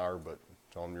for an hour, but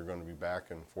tell them you're going to be back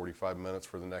in 45 minutes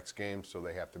for the next game, so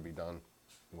they have to be done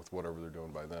with whatever they're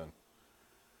doing by then.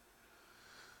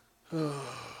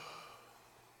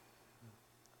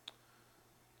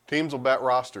 Teams will bat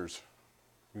rosters.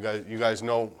 You guys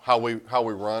know how we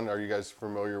run. Are you guys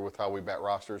familiar with how we bat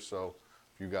rosters? So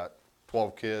if you got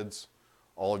 12 kids,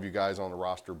 all of you guys on the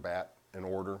roster bat in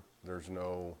order. There's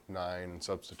no 9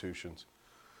 substitutions.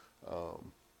 So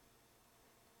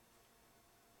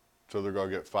they're going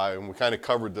to get 5. And we kind of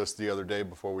covered this the other day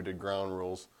before we did ground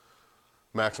rules.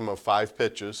 Maximum of 5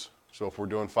 pitches. So if we're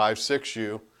doing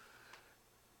 5-6U,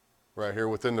 right here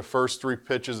within the first 3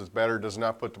 pitches, if the batter does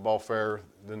not put the ball fair,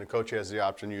 then the coach has the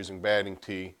option using batting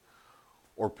tee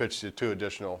or pitch to 2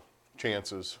 additional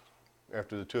chances.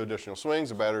 After the 2 additional swings,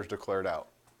 the batter is declared out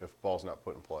if the ball's not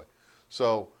put in play.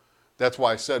 So that's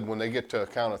why I said when they get to a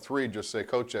count of 3, just say,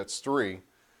 Coach, that's 3.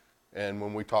 And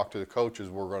when we talk to the coaches,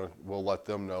 we'll let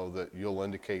them know that you'll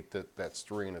indicate that that's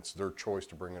 3, and it's their choice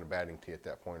to bring in a batting tee at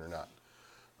that point or not.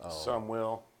 Some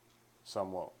will,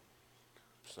 some won't.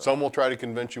 So. Some will try to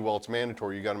convince you, well, it's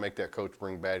mandatory. You got to make that coach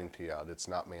bring batting tee out. It's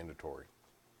not mandatory.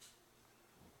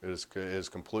 It is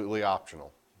completely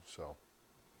optional. So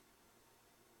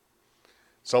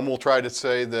some will try to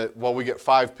say that, well, we get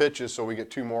 5 pitches, so we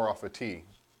get 2 more off a tee.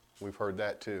 We've heard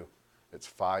that too. It's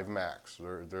 5 max.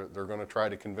 They're going to try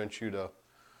to convince you to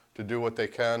do what they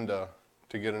can to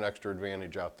get an extra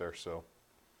advantage out there. So.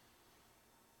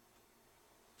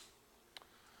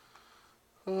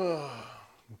 I'm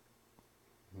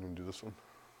going to do this one.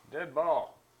 Dead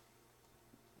ball.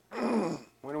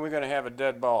 When are we going to have a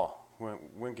dead ball?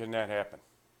 When can that happen?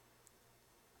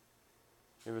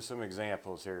 Give us some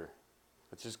examples here.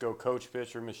 Let's just go coach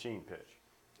pitch or machine pitch.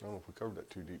 I don't know if we covered that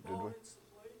too deep, did we?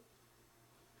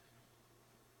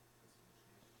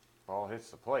 Ball hits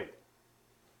the plate.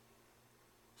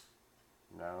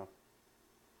 No.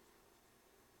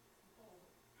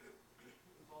 The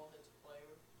ball hits a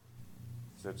player.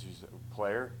 Is that you said,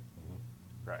 player?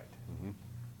 Mm-hmm. Right. Mm-hmm.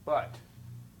 But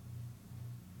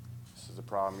this is the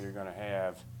problem you're going to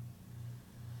have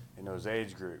in those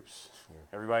age groups. Yeah.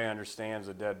 Everybody understands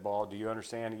a dead ball. Do you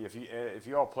understand? If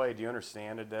you all play, do you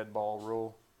understand a dead ball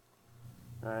rule?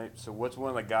 Right. So what's one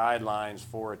of the guidelines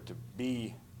for it to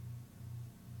be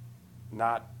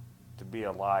not to be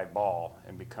a live ball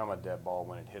and become a dead ball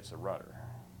when it hits a rudder?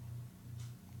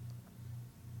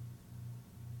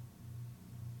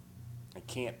 It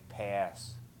can't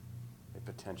pass a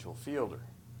potential fielder,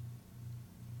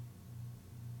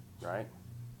 right?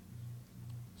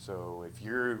 So if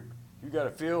you got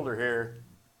a fielder here,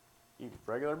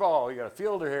 regular ball, you got a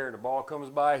fielder here, and the ball comes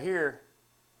by here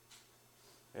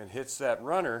and hits that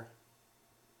runner,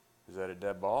 is that a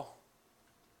dead ball?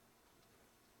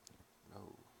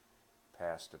 No,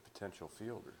 past a potential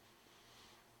fielder.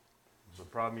 The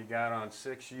problem you got on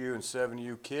 6U and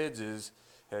 7U kids is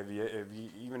if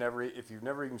you've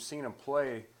never even seen them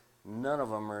play none of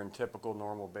them are in typical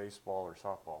normal baseball or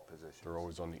softball positions. They're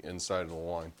always on the inside of the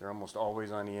line. They're almost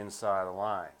always on the inside of the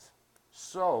lines.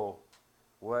 So,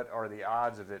 what are the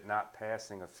odds of it not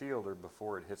passing a fielder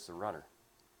before it hits the runner?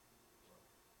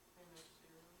 Almost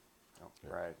zero.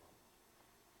 Oh, right.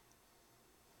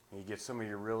 You get some of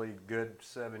your really good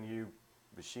 7U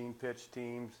machine pitch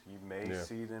teams, you may Yeah.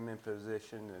 see them in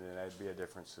position, and that'd be a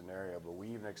different scenario. But we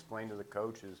even explain to the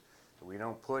coaches that we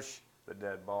don't push the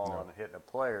dead ball No. on hitting a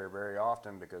player very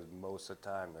often because most of the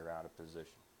time they're out of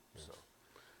position. So,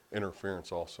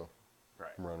 Interference also,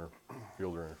 right. runner,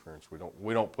 fielder interference. We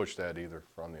don't push that either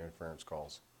on the interference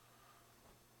calls.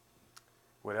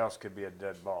 What else could be a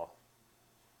dead ball?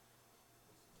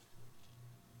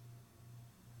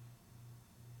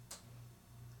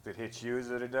 If it hits you,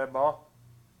 is it a dead ball?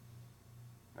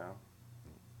 No.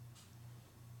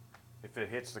 If it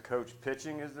hits the coach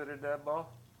pitching, is it a dead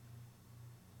ball?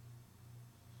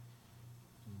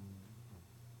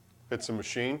 Hits a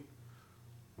machine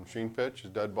pitch,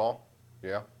 is dead ball.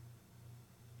 Yeah.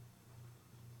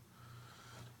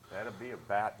 That'll be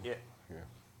about it. Yeah.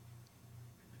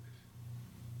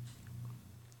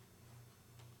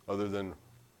 Other than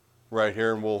right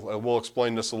here, and we'll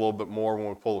explain this a little bit more when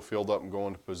we pull the field up and go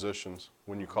into positions.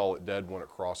 When you call it dead, when it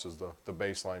crosses the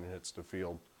baseline and hits the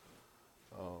field.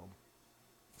 Yeah,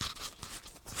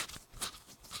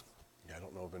 I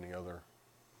don't know of any other.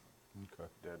 Okay.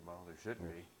 Dead ball. There shouldn't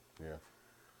be. Yeah.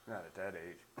 Not at that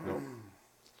age. Nope.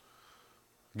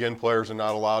 Again, players are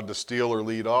not allowed to steal or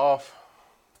lead off.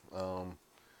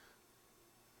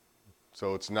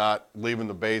 So it's not leaving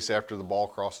the base after the ball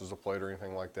crosses the plate or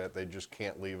anything like that. They just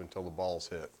can't leave until the ball's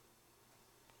hit.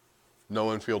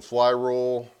 No infield fly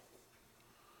rule.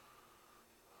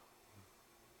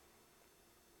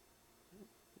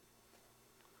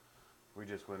 We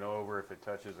just went over if it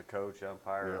touches a coach,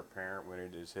 umpire, or Yep. parent when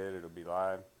it is hit, it'll be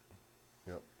live.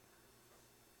 Yep.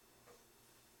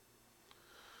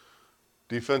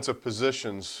 Defensive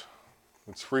positions.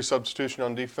 It's free substitution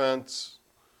on defense.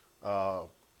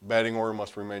 Batting order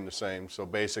must remain the same. So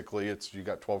basically, you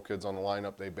got 12 kids on the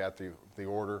lineup. They bat the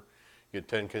order. You get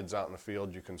 10 kids out in the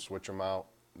field. You can switch them out.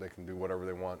 They can do whatever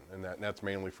they want, and that's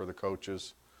mainly for the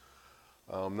coaches.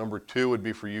 Number 2 would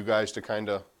be for you guys to kind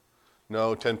of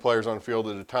know 10 players on the field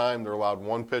at a time. They're allowed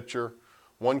 1 pitcher,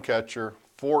 1 catcher,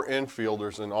 4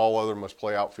 infielders, and all other must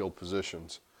play outfield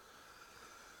positions.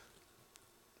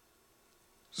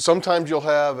 Sometimes you'll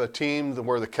have a team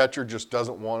where the catcher just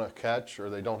doesn't want to catch, or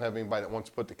they don't have anybody that wants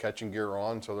to put the catching gear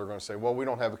on, so they're going to say, well, we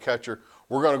don't have a catcher.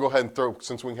 We're going to go ahead and throw,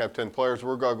 since we have 10 players,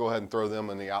 we're going to go ahead and throw them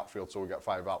in the outfield, so we got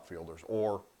 5 outfielders,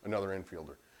 or another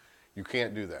infielder. You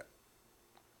can't do that.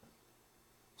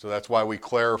 So that's why we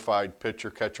clarified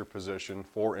pitcher-catcher position,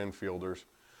 4 infielders,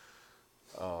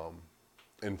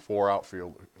 and 4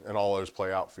 outfield, and all others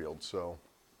play outfield. So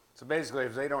basically,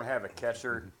 if they don't have a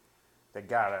catcher, they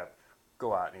gotta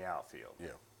go out in the outfield. yeah,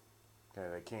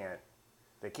 Okay,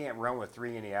 they can't run with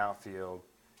 3 in the outfield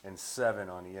and 7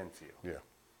 on the infield. yeah,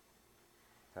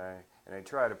 Okay, and they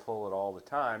try to pull it all the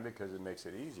time because it makes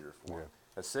it easier for them.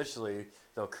 Yeah. Essentially,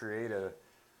 they'll create a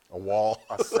wall.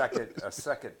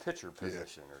 second pitcher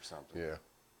position or something. Yeah,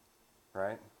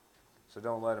 Right? So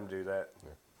don't let them do that.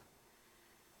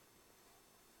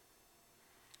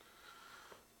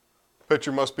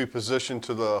 pitcher must be positioned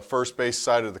to the first base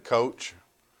side of the coach.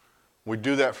 We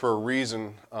do that for a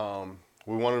reason.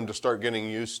 We want them to start getting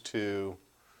used to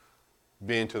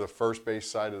being to the first base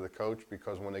side of the coach,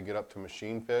 because when they get up to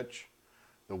machine pitch,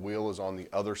 the wheel is on the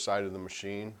other side of the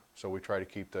machine. So we try to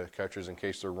keep the catchers, in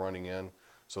case they're running in,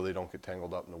 so they don't get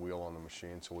tangled up in the wheel on the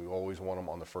machine. So we always want them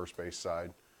on the first base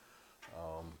side.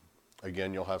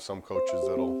 Again, you'll have some coaches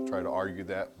that'll try to argue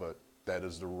that, but that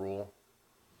is the rule.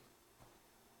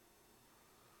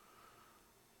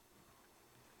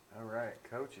 All right,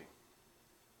 coaching.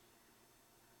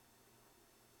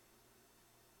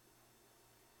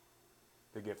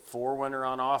 They get 4 when they're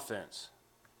on offense,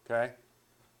 okay?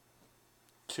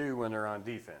 2 when they're on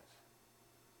defense.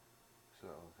 So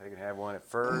they can have 1 at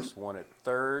first, 1 at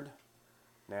third.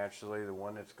 Naturally, the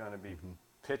one that's going to be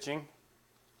pitching.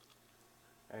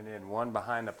 And then 1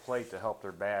 behind the plate to help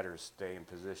their batters stay in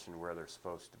position where they're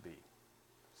supposed to be.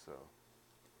 So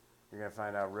you're going to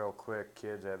find out real quick,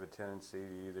 kids have a tendency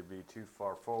to either be too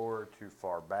far forward, too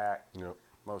far back. Yep.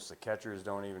 Most of the catchers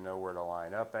don't even know where to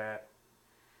line up at.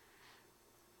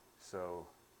 So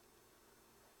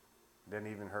it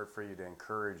doesn't even hurt for you to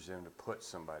encourage them to put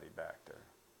somebody back there.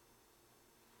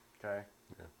 Okay?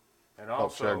 Yeah. And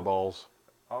Help check balls.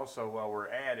 also, while we're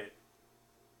at it,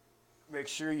 make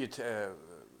sure you,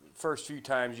 first few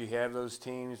times you have those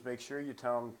teams, make sure you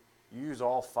tell them, use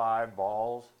all 5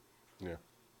 balls. Yeah.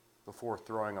 before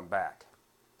throwing them back.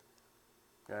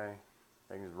 Okay?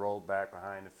 Things rolled back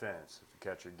behind the fence. If the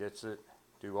catcher gets it,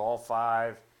 do all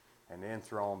 5 and then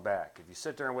throw them back. If you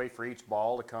sit there and wait for each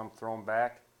ball to come throw them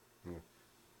back, it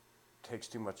takes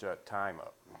too much time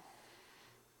up.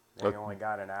 Then you only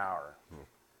got an hour.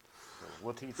 So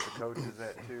we'll teach the coaches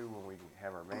that too when we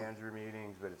have our manager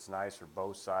meetings, but it's nice for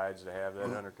both sides to have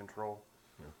that under control.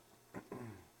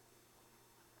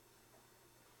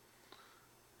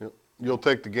 Yep. You'll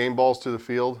take the game balls to the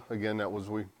field. Again, that was,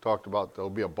 we talked about, there'll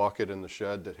be a bucket in the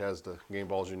shed that has the game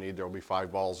balls you need. There'll be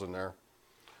 5 balls in there.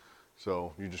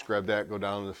 So you just grab that, go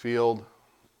down to the field,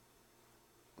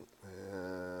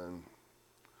 and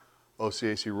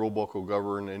OCAC rulebook will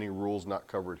govern any rules not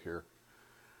covered here.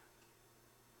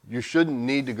 You shouldn't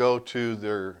need to go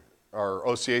to our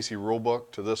OCAC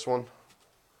rulebook to this one.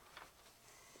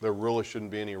 There really shouldn't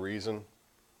be any reason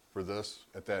for this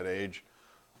at that age,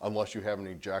 unless you have an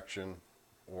ejection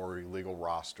or illegal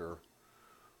roster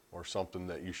or something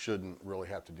that you shouldn't really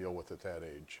have to deal with at that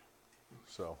age.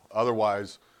 So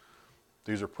otherwise,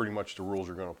 these are pretty much the rules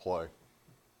you're going to play,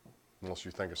 unless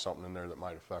you think of something in there that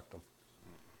might affect them.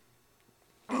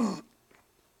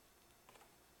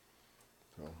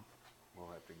 So, We'll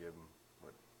have to give them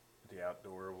the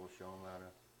outdoor. We'll show them how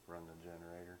to run the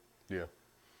generator. yeah.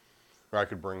 Or I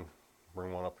could bring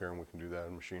one up here and we can do that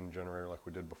in machine generator like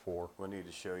we did before. We'll need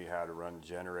to show you how to run the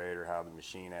generator, how the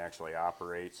machine actually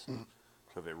operates,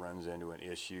 so if it runs into an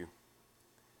issue.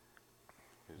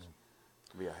 'Cause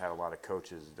we have a lot of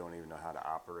coaches that don't even know how to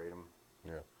operate them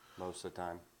Yeah. most of the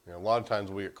time. Yeah, a lot of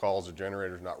times we get calls the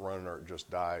generator's not running or it just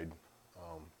died.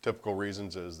 Typical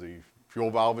reasons is the fuel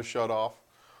valve is shut off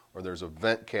or there's a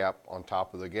vent cap on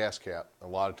top of the gas cap. A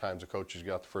lot of times the coaches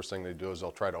got the first thing they do is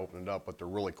they'll try to open it up, but they're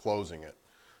really closing it.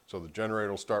 So the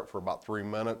generator will start for about 3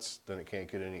 minutes, then it can't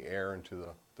get any air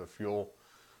into the fuel.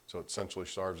 So it essentially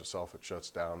starves itself, it shuts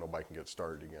down, nobody can get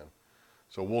started again.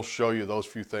 So we'll show you those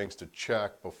few things to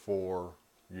check before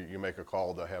you make a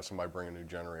call to have somebody bring a new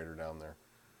generator down there.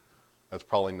 That's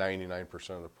probably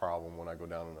 99% of the problem when I go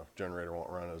down and the generator won't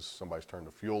run is somebody's turned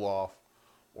the fuel off,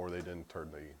 or they didn't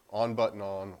turn the on button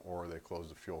on, or they closed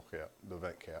the fuel cap, the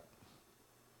vent cap.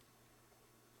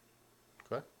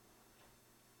 Okay?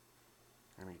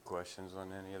 Any questions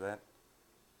on any of that?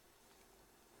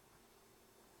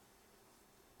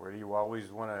 Where do you always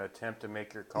want to attempt to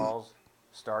make your calls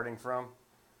starting from?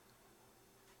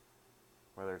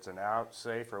 Whether it's an out,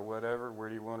 safe, or whatever, where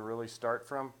do you want to really start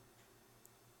from?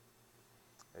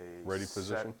 A Ready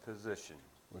position? set position.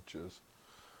 Which is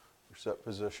your set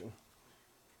position.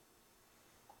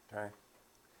 Okay.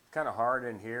 Kind of hard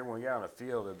in here. When we get on the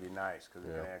field, it'd be nice because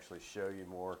we Yeah. can actually show you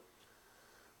more.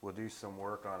 We'll do some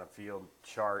work on a field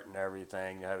chart and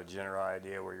everything. You have a general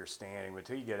idea where you're standing. But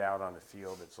until you get out on the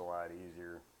field, it's a lot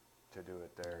easier to do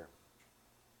it there.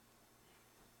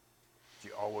 But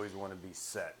you always want to be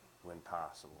set when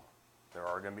possible. There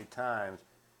are going to be times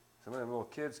some of them little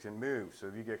kids can move. So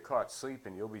if you get caught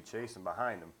sleeping, you'll be chasing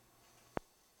behind them.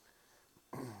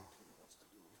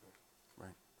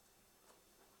 Right.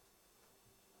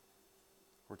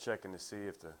 We're checking to see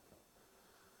if the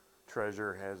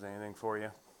treasurer has anything for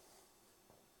you.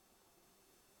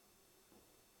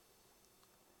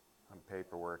 On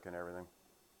paperwork and everything.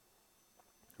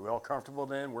 We all comfortable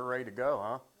then? We're ready to go,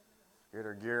 huh? Get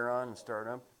our gear on and start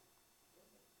up.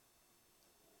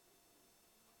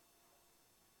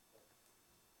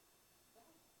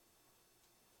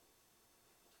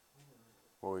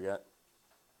 What we got?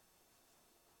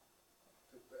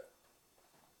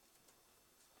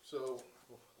 So,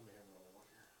 let me have another look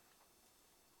here.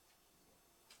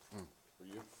 For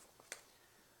you.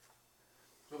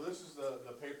 So this is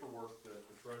the paperwork that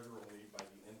the treasurer will need by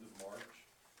the end of March.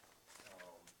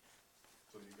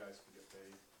 So you guys can get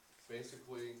paid.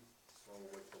 Basically, well, we'll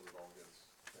wait till it all gets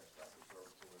finished out the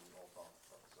service so we all talk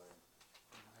about the same.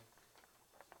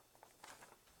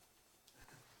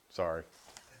 Sorry.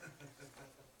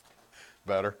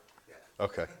 Better? Yeah.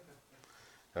 Okay.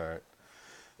 All right.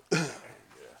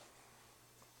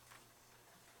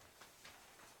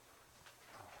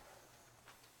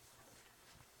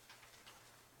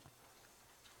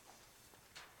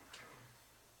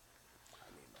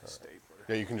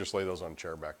 Yeah, you can just lay those on a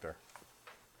chair back there.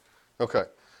 Okay,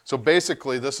 so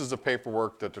basically this is the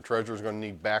paperwork that the treasurer is going to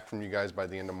need back from you guys by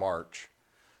the end of March.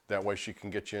 That way she can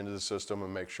get you into the system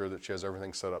and make sure that she has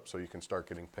everything set up so you can start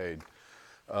getting paid.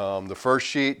 The first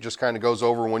sheet just kind of goes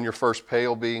over when your first pay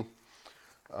will be.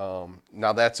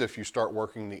 Now that's if you start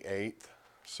working the 8th.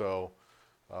 So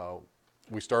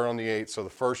we start on the 8th, so the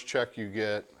first check you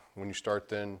get when you start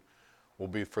then will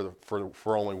be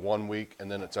for only 1 week,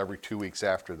 and then it's every 2 weeks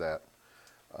after that.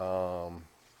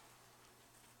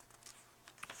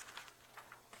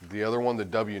 The other one, the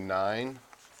W-9,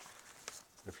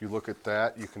 if you look at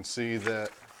that, you can see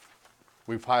that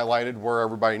we've highlighted where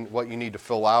what you need to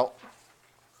fill out.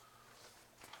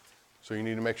 So you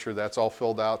need to make sure that's all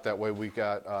filled out. That way we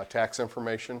got tax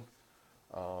information.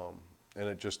 And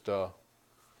it just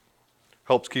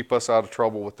helps keep us out of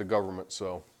trouble with the government.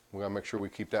 So we gotta make sure we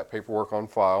keep that paperwork on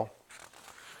file.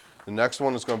 The next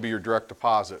one is gonna be your direct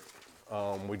deposit.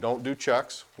 We don't do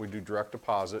checks, we do direct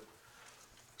deposit.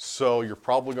 So you're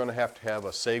probably gonna have to have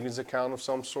a savings account of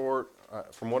some sort.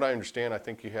 From what I understand, I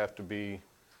think you have to be,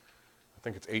 I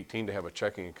think it's 18 to have a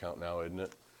checking account now, isn't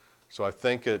it? So I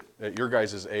think at your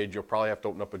guys' age, you'll probably have to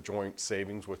open up a joint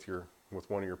savings with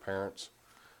one of your parents.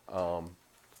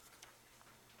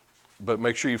 But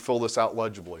make sure you fill this out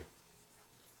legibly.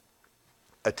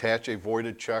 Attach a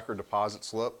voided check or deposit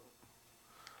slip.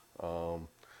 And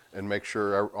make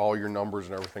sure all your numbers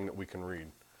and everything that we can read.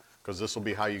 Because this will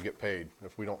be how you get paid.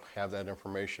 If we don't have that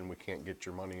information, we can't get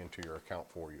your money into your account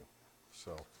for you.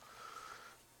 So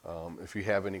if you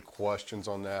have any questions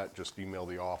on that, just email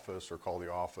the office or call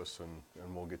the office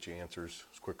and we'll get you answers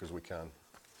as quick as we can.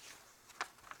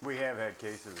 We have had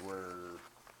cases where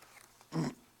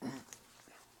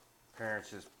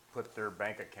parents just put their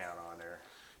bank account on there.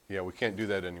 Yeah, we can't do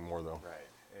that anymore though.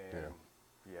 Right. And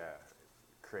yeah,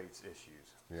 it creates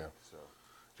issues. Yeah. So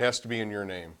It has to be in your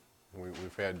name.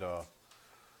 We've had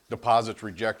deposits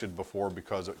rejected before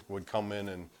because it would come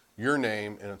in your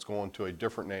name and it's going to a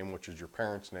different name, which is your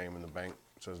parents' name, and the bank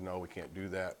says, no, we can't do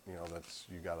that. You know,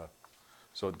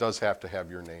 so it does have to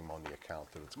have your name on the account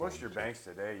that it's going to. most of your banks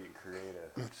today, you create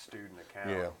a student account.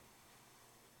 Yeah.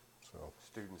 So,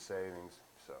 Student savings,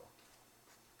 so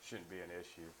shouldn't be an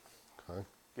issue. okay.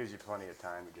 Gives you plenty of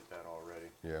time to get that all ready.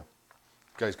 Yeah.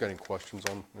 Guys got any questions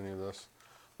on any of this?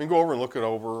 We can go over and look it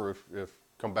over. If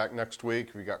come back next week,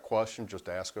 if you got questions, just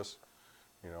ask us.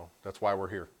 You know, that's why we're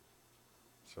here.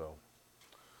 So,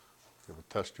 if you have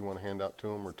a test you want to hand out to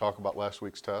them or talk about last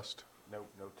week's test? Nope,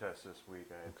 no test this week.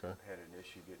 I Okay. had an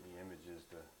issue getting the images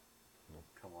to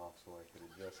come off so I could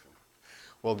adjust them.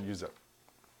 Well, use that.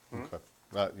 Okay.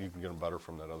 You can get them better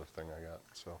from that other thing I got.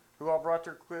 So, Who all brought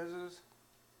their quizzes?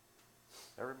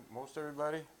 Most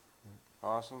everybody?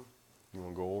 Awesome. you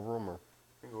want to go over them or?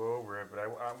 We can go over it, but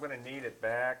I'm going to need it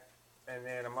back. And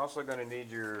then I'm also going to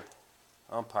need your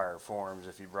umpire forms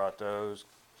if you brought those,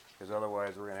 because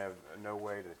otherwise we're going to have no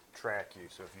way to track you.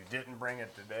 So if you didn't bring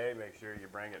it today, make sure you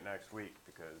bring it next week,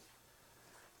 because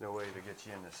no way to get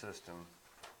you in the system.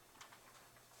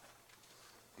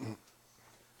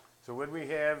 So what we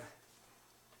have,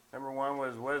 number one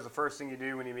was, what is the first thing you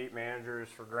do when you meet managers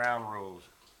for ground rules?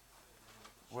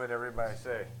 What did everybody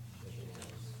say?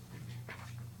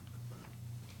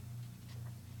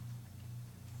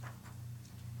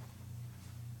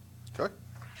 Okay.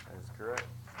 That is correct.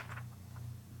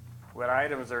 What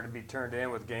items are to be turned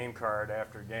in with game card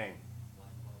after game?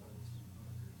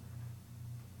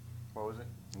 What was it?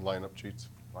 Lineup sheets.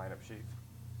 Lineup sheets.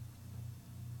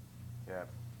 Yeah.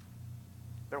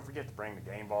 Don't forget to bring the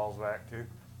game balls back too.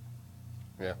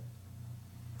 Yeah.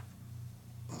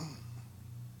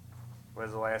 What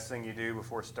is the last thing you do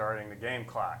before starting the game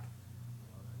clock?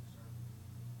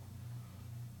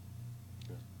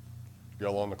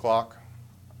 Yell on the clock.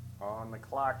 On the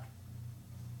clock.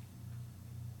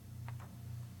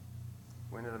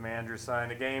 When did the manager sign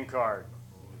the game card?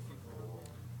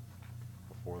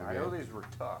 Before the I know game. these were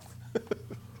tough.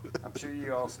 I'm sure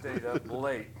you all stayed up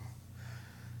late.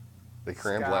 They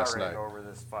crammed last scouring night. over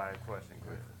this 5-question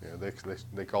quiz. Yeah,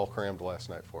 they all crammed last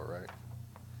night for it, right?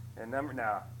 And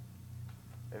now,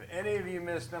 if any of you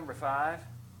missed number 5,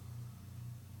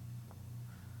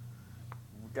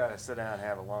 we've got to sit down and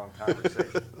have a long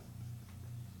conversation.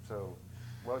 So,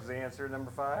 what was the answer to number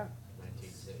 5?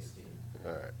 1960.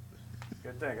 All right.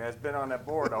 Good thing. That's been on that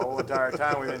board the whole entire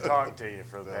time we've been talking to you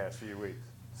for the past few weeks.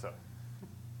 So,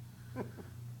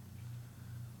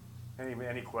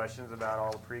 any questions about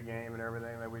all the pregame and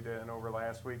everything that we did over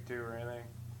last week too, or anything?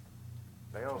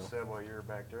 They all said while you were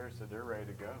back there, said they're ready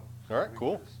to go. All right, We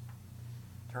cool. just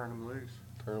turn them loose.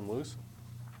 Turn them loose.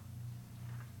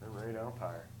 They're ready to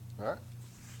umpire. All right.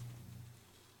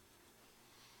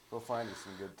 We'll find you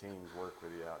some good teams work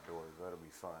with you outdoors. That'll be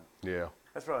fun. Yeah.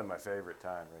 That's probably my favorite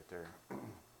time right there.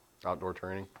 Outdoor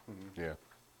training. Yeah.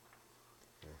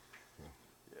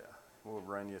 Yeah, we'll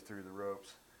run you through the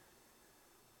ropes,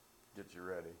 get you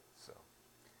ready. So,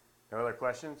 no other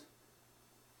questions?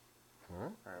 All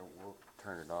right. All right, we'll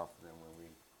turn it off then when we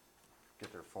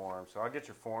get their forms. So I'll get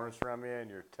your forms from you and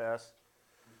your tests,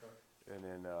 and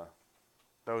then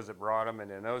those that brought them, and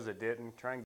then those that didn't, try and